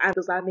so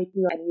does that make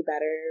me any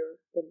better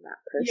than that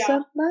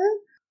person then?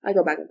 I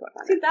go back and forth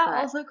on it. See, that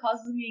also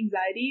causes me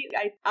anxiety.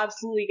 I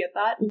absolutely get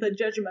that. The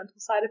judgmental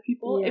side of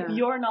people. If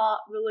you're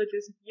not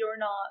religious, if you're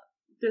not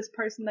this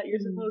person that you're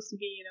supposed to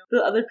be,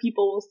 the other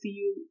people will see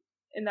you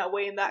in that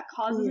way, and that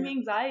causes me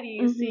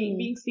anxiety,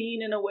 being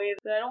seen in a way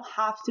that I don't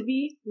have to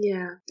be.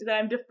 That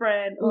I'm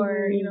different,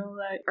 or,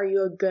 that... Are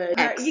you a good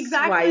X,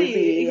 exactly, Y,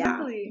 Z?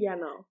 Exactly.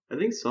 No. I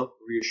think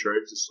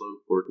self-reassurance is so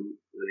important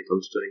when it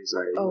comes to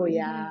anxiety. Oh,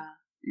 yeah.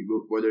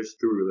 Even whether it's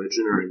through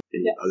religion or in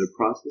any other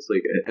process,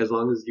 like as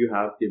long as you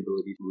have the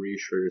ability to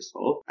reassure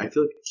yourself, I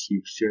feel like it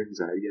keeps your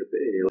anxiety at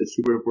bay. It's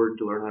super important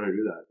to learn how to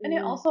do that. And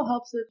it also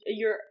helps if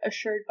you're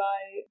assured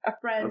by a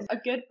friend, a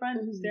good friend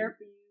who's there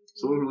for you.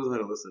 Someone who knows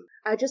how to listen.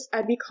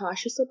 I'd be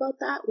cautious about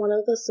that. One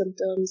of the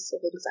symptoms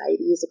of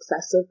anxiety is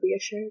excessive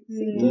reassurance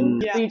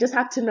seeking. So you just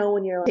have to know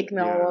when you're taking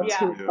it a little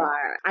too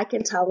far. I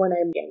can tell when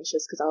I'm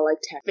anxious because I'll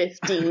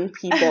 15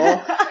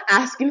 people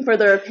asking for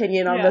their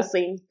opinion on the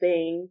same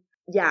thing.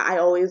 I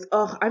always,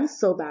 I'm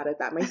so bad at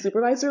that. My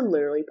supervisor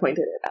literally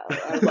pointed it out.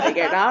 I was like,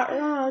 you're not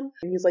wrong.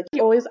 And he's like,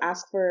 you always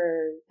ask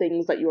for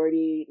things that you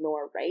already know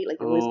are right. Like,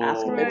 you always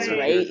ask if it's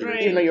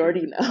right, even though you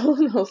already know.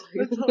 And I was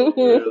like,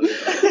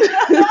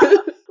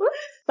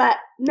 but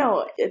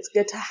no, it's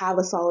good to have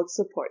a solid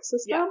support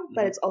system,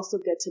 but it's also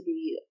good to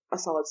be a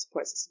solid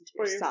support system to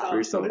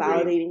yourself. So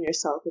validating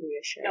yourself and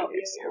reassuring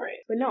yourself.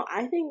 Right. But no,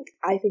 I think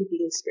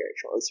being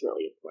spiritual is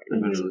really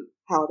important.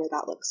 However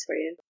that looks for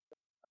you.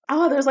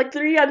 Oh, there's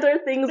 3 other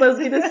things I was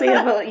going to say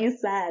about what you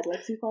said.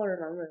 Let's see if I'll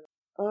remember.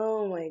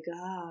 Oh my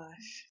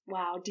gosh.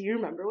 Wow. Do you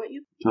remember what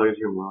you... Talking to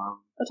your mom.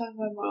 Talking to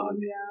my mom,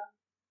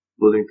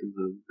 Building from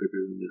the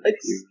bigger than the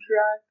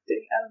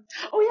extracting. I don't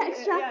know. Oh yeah,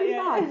 extracting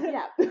thoughts.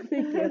 Yeah.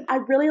 Thank you. I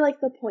really like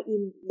the point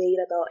you made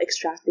about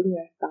extracting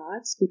your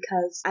thoughts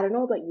because I don't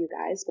know about you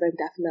guys, but I'm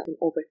definitely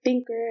an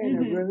overthinker and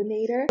a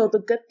ruminator. So the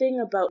good thing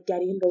about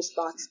getting those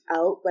thoughts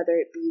out, whether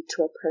it be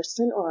to a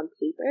person or on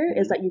paper,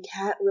 is that you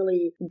can't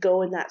really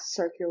go in that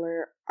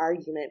circular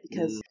argument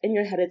because in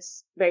your head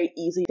it's very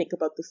easy to think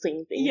about the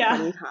same thing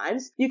 20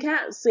 times. You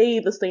can't say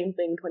the same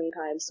thing 20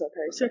 times to a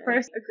person.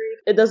 Agreed.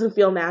 It doesn't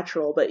feel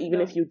natural, but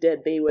even if you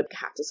did, they would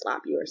have to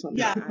slap you or something.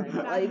 Yeah. I don't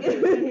know, like,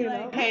 you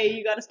know? Hey,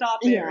 you gotta stop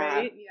it,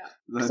 right?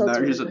 Yeah. So Now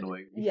you're it's just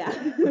really annoying. Yeah,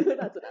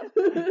 that's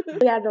enough.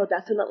 Yeah, no,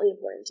 definitely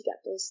important to get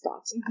those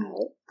thoughts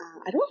out.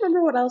 I don't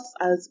remember what else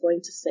I was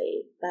going to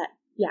say, but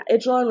yeah,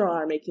 Idjal and Ra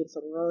are making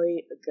some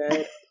really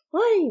good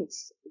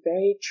points.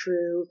 Very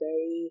true,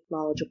 very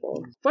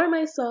knowledgeable. For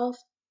myself,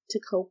 to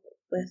cope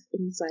with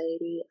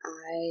anxiety,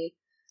 I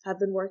have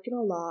been working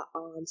a lot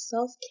on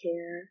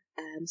self-care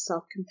and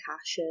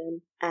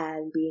self-compassion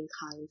and being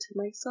kind to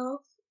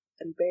myself.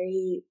 I'm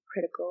very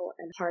critical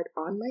and hard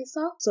on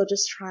myself. So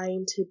just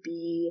trying to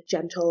be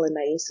gentle and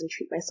nice and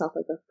treat myself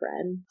like a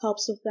friend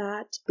helps with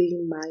that.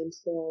 Being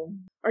mindful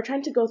or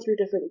trying to go through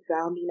different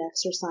grounding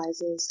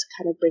exercises to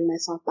kind of bring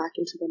myself back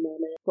into the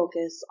moment,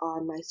 focus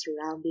on my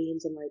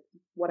surroundings and like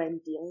what I'm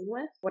dealing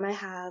with. When I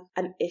have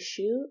an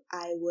issue,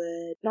 I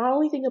would not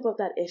only think about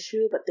that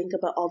issue, but think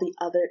about all the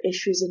other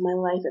issues in my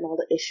life and all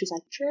the issues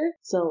I picture.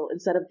 So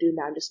instead of doing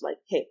that, I'm just like,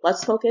 hey,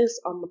 let's focus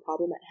on the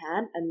problem at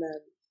hand and then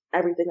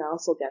everything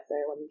else will get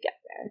there when we get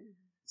there.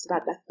 So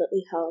that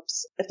definitely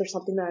helps. If there's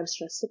something that I'm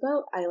stressed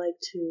about, I like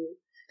to,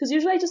 because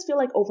usually I just feel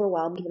like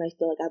overwhelmed when I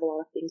feel like I have a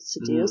lot of things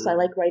to do. So I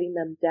like writing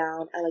them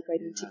down. I like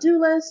writing a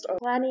to-do list or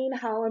planning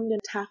how I'm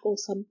going to tackle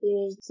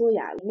something. So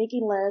yeah,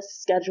 making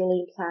lists,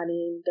 scheduling,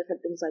 planning,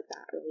 different things like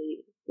that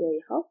really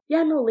help.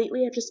 Yeah, no,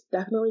 lately I've just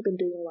definitely been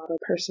doing a lot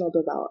of personal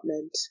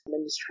development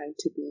and just trying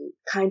to be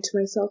kind to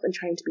myself and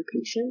trying to be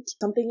patient.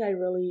 Something I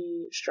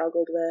really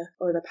struggled with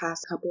over the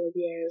past couple of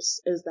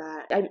years is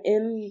that I'm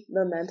in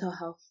the mental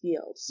health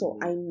field, so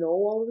I know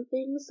all the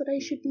things that I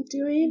should be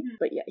doing,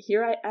 but yet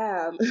here I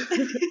am,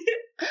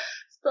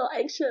 still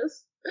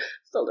anxious,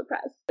 still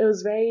depressed. It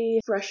was very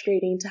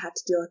frustrating to have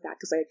to deal with that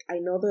because I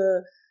know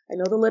the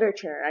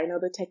literature, I know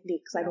the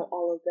techniques, I know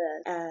all of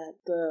this. And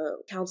the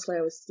counselor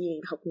I was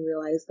seeing helped me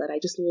realize that I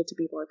just needed to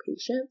be more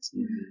patient.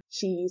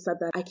 She said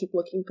that I keep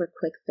looking for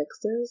quick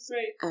fixes,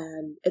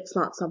 and it's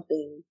not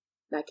something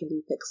that can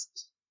be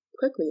fixed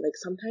quickly. Like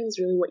sometimes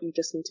really what you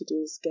just need to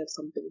do is give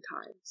something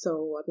time.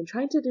 So I've been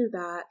trying to do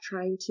that,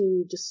 trying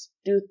to just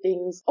do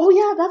things. Oh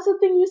yeah, that's the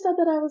thing you said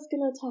that I was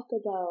gonna talk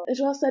about.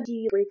 Idjal said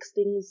he breaks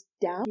things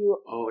down.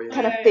 You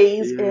kind of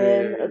phase in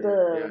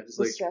the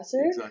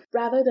stressor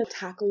rather than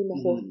tackling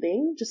the whole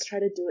thing. Just try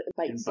to do it in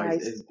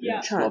bite-sized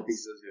chunks.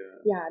 Pieces,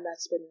 Yeah, and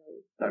that's been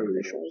really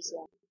beneficial really as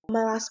well.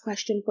 My last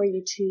question for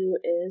you two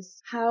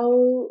is,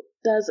 how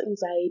does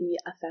anxiety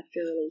affect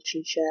your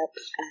relationship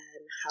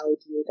and how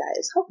do you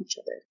guys help each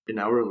other? In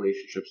our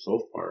relationship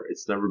so far,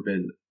 it's never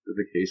been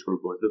the case where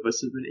both of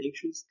us have been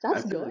anxious.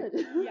 That's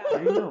good.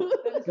 I know.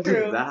 That's Because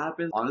true. if that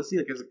happens, honestly,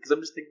 because I'm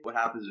just thinking what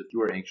happens if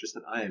you are anxious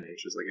and I am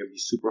anxious. Like, it'd be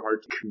super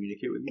hard to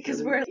communicate with each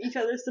Because other. we're each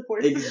other's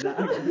support.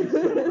 Exactly.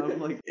 So I'm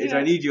like, if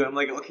I need you, I'm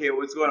like, okay,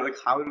 what's going on? Like,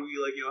 how do we,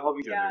 like, help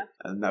each other?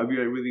 And that would be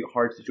a really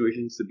hard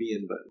situation to be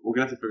in, but we're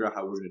gonna have to figure out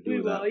how we're gonna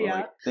do that. But,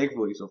 like,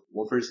 thankfully, so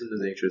one person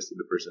is anxious, the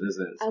other person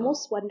isn't. So. I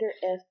almost wonder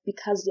if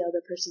because the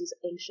other person's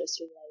anxious,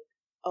 you're like,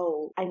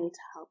 oh, I need to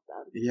help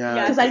them. Yeah.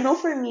 Because I know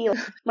for me,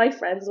 my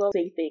friends will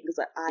say things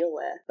that I deal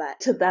with, but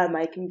to them,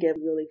 I can give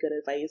really good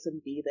advice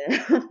and be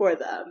there for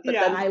them. But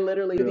then I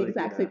literally do the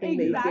exact same thing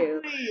they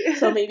do.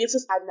 So maybe it's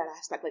just having that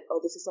aspect, like, oh,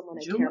 this is someone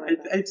I care about.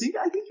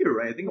 I think you're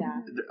right. I think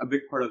a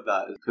big part of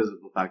that is because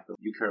of the fact that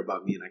you care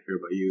about me and I care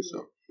about you.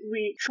 So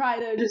we try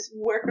to just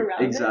work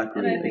around it.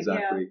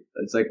 Exactly.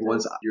 It's like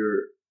once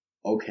you're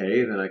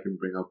okay, then I can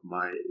bring up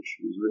my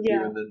issues with you,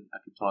 and then I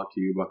can talk to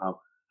you about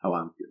how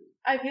I'm feeling.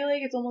 I feel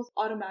like it's almost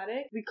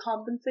automatic. We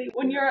compensate.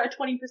 When you're at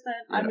 20%,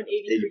 I'm an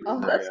 83%. Oh,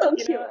 that's so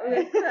cute.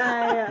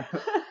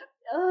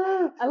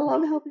 I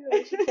love healthy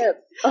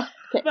relationships.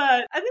 Okay.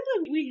 But I think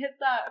that we hit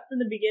that from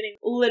the beginning.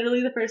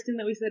 Literally, the first thing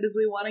that we said is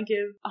we want to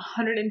give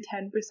 110%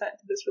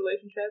 to this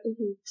relationship.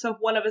 So if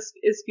one of us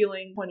is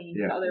feeling 20,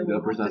 the other will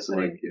have to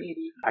put in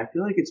 80. I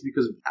feel like it's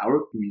because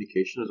our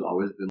communication has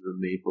always been the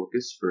main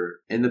focus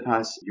in the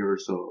past year or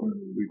so.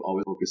 We've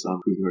always focused on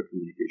improving our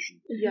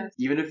communication. Yes.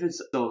 Even if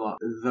it's still not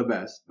the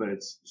best, but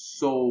it's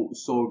so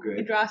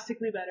good.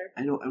 Drastically better.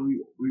 I know, and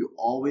we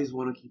always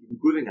want to keep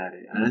improving at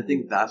it. And I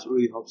think that's what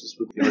really helps us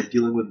with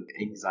dealing with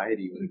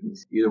anxiety when it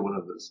comes to either one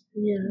of us.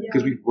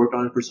 Because we've worked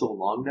on it for so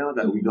long now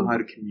that we know how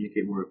to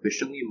communicate more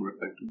efficiently and more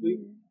effectively.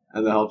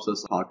 And that helps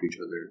us talk to each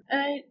other.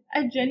 And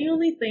I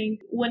genuinely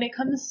think when it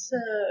comes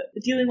to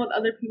dealing with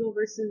other people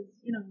versus,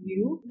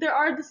 you, there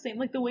are the same,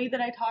 like the way that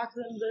I talk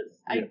to them,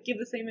 I give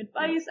the same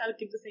advice, I would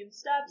give the same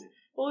steps.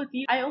 But with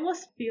you, I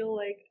almost feel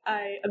like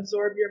I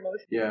absorb your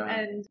emotions. Yeah.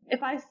 And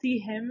if I see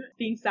him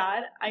being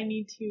sad, I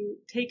need to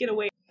take it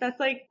away That's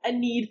like a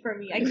need for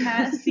me. I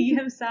can't see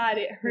him sad.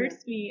 It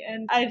hurts me.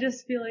 And I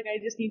just feel like I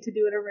just need to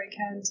do whatever I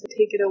can to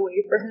take it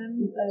away for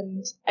him.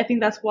 And I think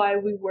that's why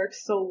we work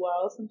so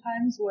well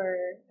sometimes,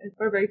 where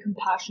we're very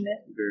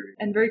compassionate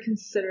and very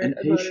considerate and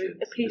about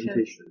patient.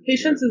 it.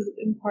 Patience is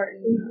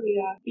important.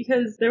 Yeah.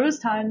 Because there was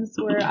times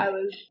where I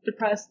was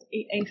depressed,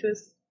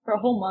 anxious for a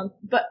whole month.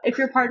 But if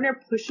your partner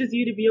pushes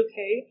you to be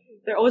okay,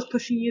 they're always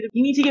pushing you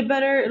need to get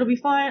better, it'll be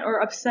fine,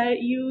 or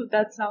upset you,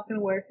 that's not going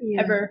to work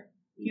ever.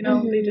 You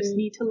know, they just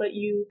need to let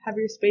you have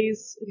your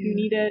space if you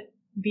need it.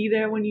 Be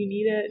there when you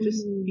need it.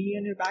 Just be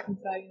on your back and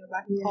side,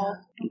 back and call.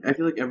 I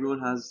feel like everyone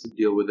has to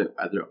deal with it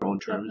at their own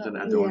terms and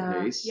at their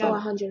own pace. Yeah,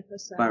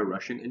 100%. By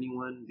rushing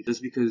anyone,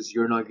 just because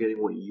you're not getting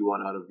what you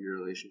want out of your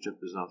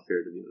relationship is not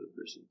fair to the other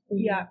person.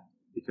 Yeah.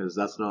 Because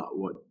that's not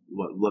what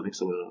loving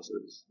someone else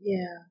is.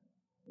 Yeah.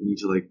 You need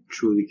to like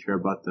truly care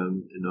about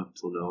them enough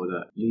to know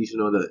that you need to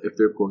know that if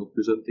they're going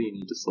through something, you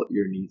need to set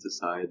your needs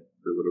aside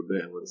for a little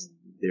bit, and once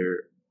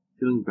they're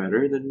feeling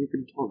better, then you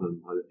can tell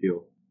them how they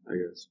feel, I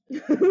guess.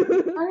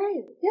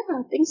 Alright,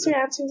 yeah, thanks for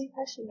answering the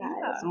question,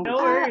 guys. No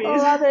worries. I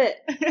love it.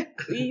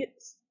 We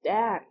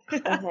stand.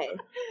 Okay.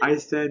 I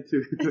stand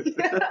too.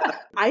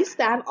 I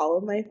stand all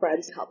of my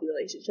friends' healthy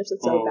relationships.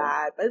 It's so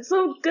bad, but it's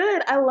so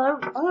good. I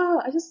love.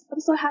 I'm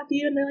so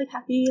happy, and they're like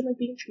happy and like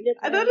being treated.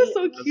 I thought it's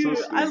so cute.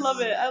 So I love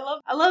it. I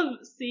love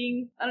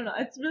seeing. I don't know.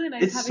 It's really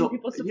nice having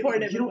people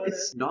supportive.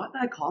 It's not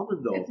that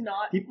common though. It's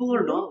not. People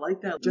are not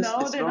like that.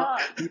 No, they're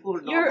not. People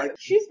are not like.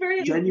 She's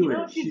very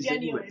genuine. She's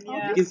genuine.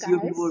 Yeah. You can see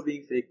when people are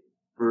being fake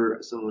for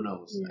someone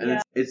else, and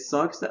it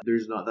sucks that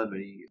there's not that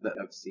many that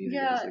I've seen.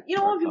 Yeah, like, you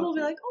know when people will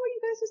be like, "Oh, you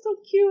guys are so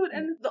cute,"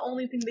 and the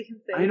only thing they can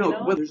say. I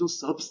know, but there's no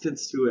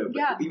substance to it.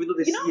 But even though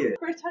they see it.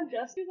 First time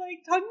Jess was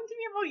like talking to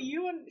me about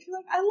you, and she's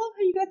like, "I love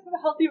how you guys have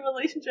a healthy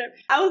relationship."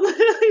 I was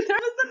literally,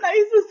 that was the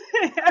nicest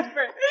thing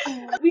ever.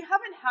 We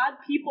haven't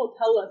had people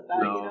tell us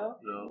that, No.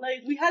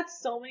 Like we had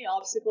so many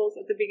obstacles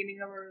at the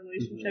beginning of our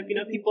relationship. You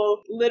know,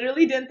 people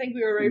literally didn't think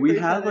we were right. We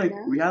had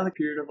a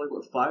period of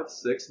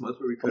 5-6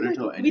 months where we couldn't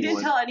tell anyone. We didn't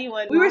tell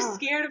anyone. We were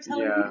scared of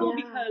telling people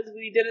because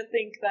we didn't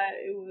think that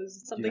it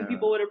was something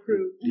people would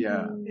approve.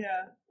 Yeah.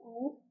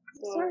 Oh,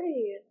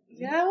 sorry.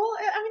 Yeah, well,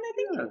 I mean, I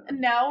think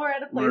now we're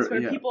at a place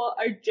where people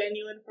are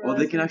genuine for us. Well,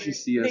 they can actually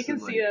see us. They can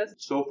see us.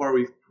 So far,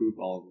 we've proved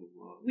all of them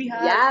wrong. We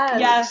have.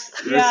 Yes.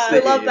 I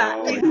love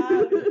that. We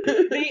have.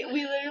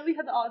 We literally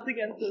had the odds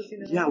against us,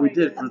 Yeah, we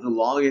did for the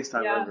longest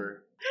time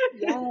ever.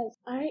 Yes.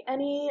 Alright,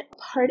 any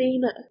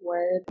parting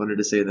words? I wanted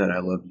to say that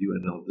I love you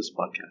and I love this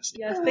podcast.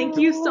 Yes, thank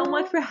you so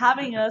much for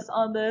having us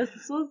on this.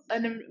 This was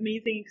an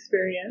amazing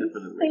experience.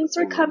 Definitely. Thanks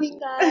for coming,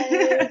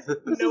 guys.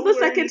 This is the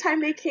second time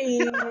they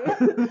came.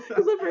 Because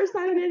the first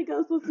time it didn't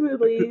go so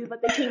smoothly,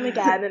 but they came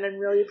again, and I'm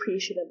really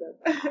appreciative of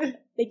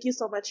that. Thank you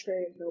so much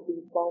for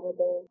being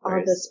vulnerable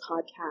on this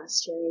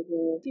podcast, sharing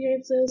your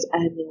experiences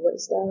and your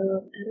wisdom,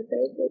 and I'm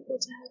very grateful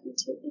to have you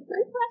too in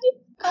my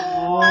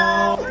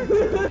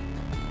life.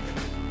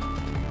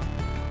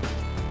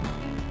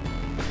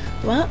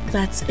 Well,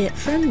 that's it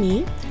from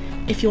me.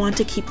 If you want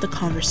to keep the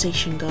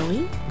conversation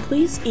going,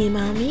 please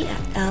email me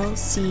at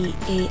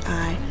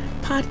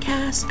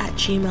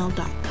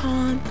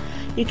lcaipodcast@gmail.com.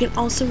 You can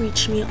also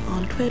reach me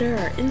on Twitter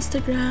or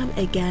Instagram,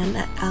 again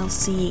at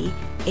lcaipodcast.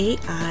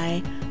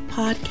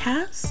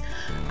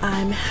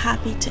 I'm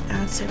happy to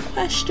answer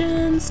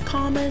questions,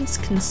 comments,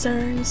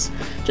 concerns.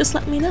 Just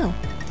let me know.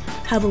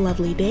 Have a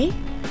lovely day.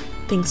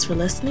 Thanks for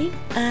listening,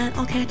 and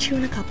I'll catch you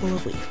in a couple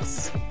of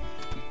weeks.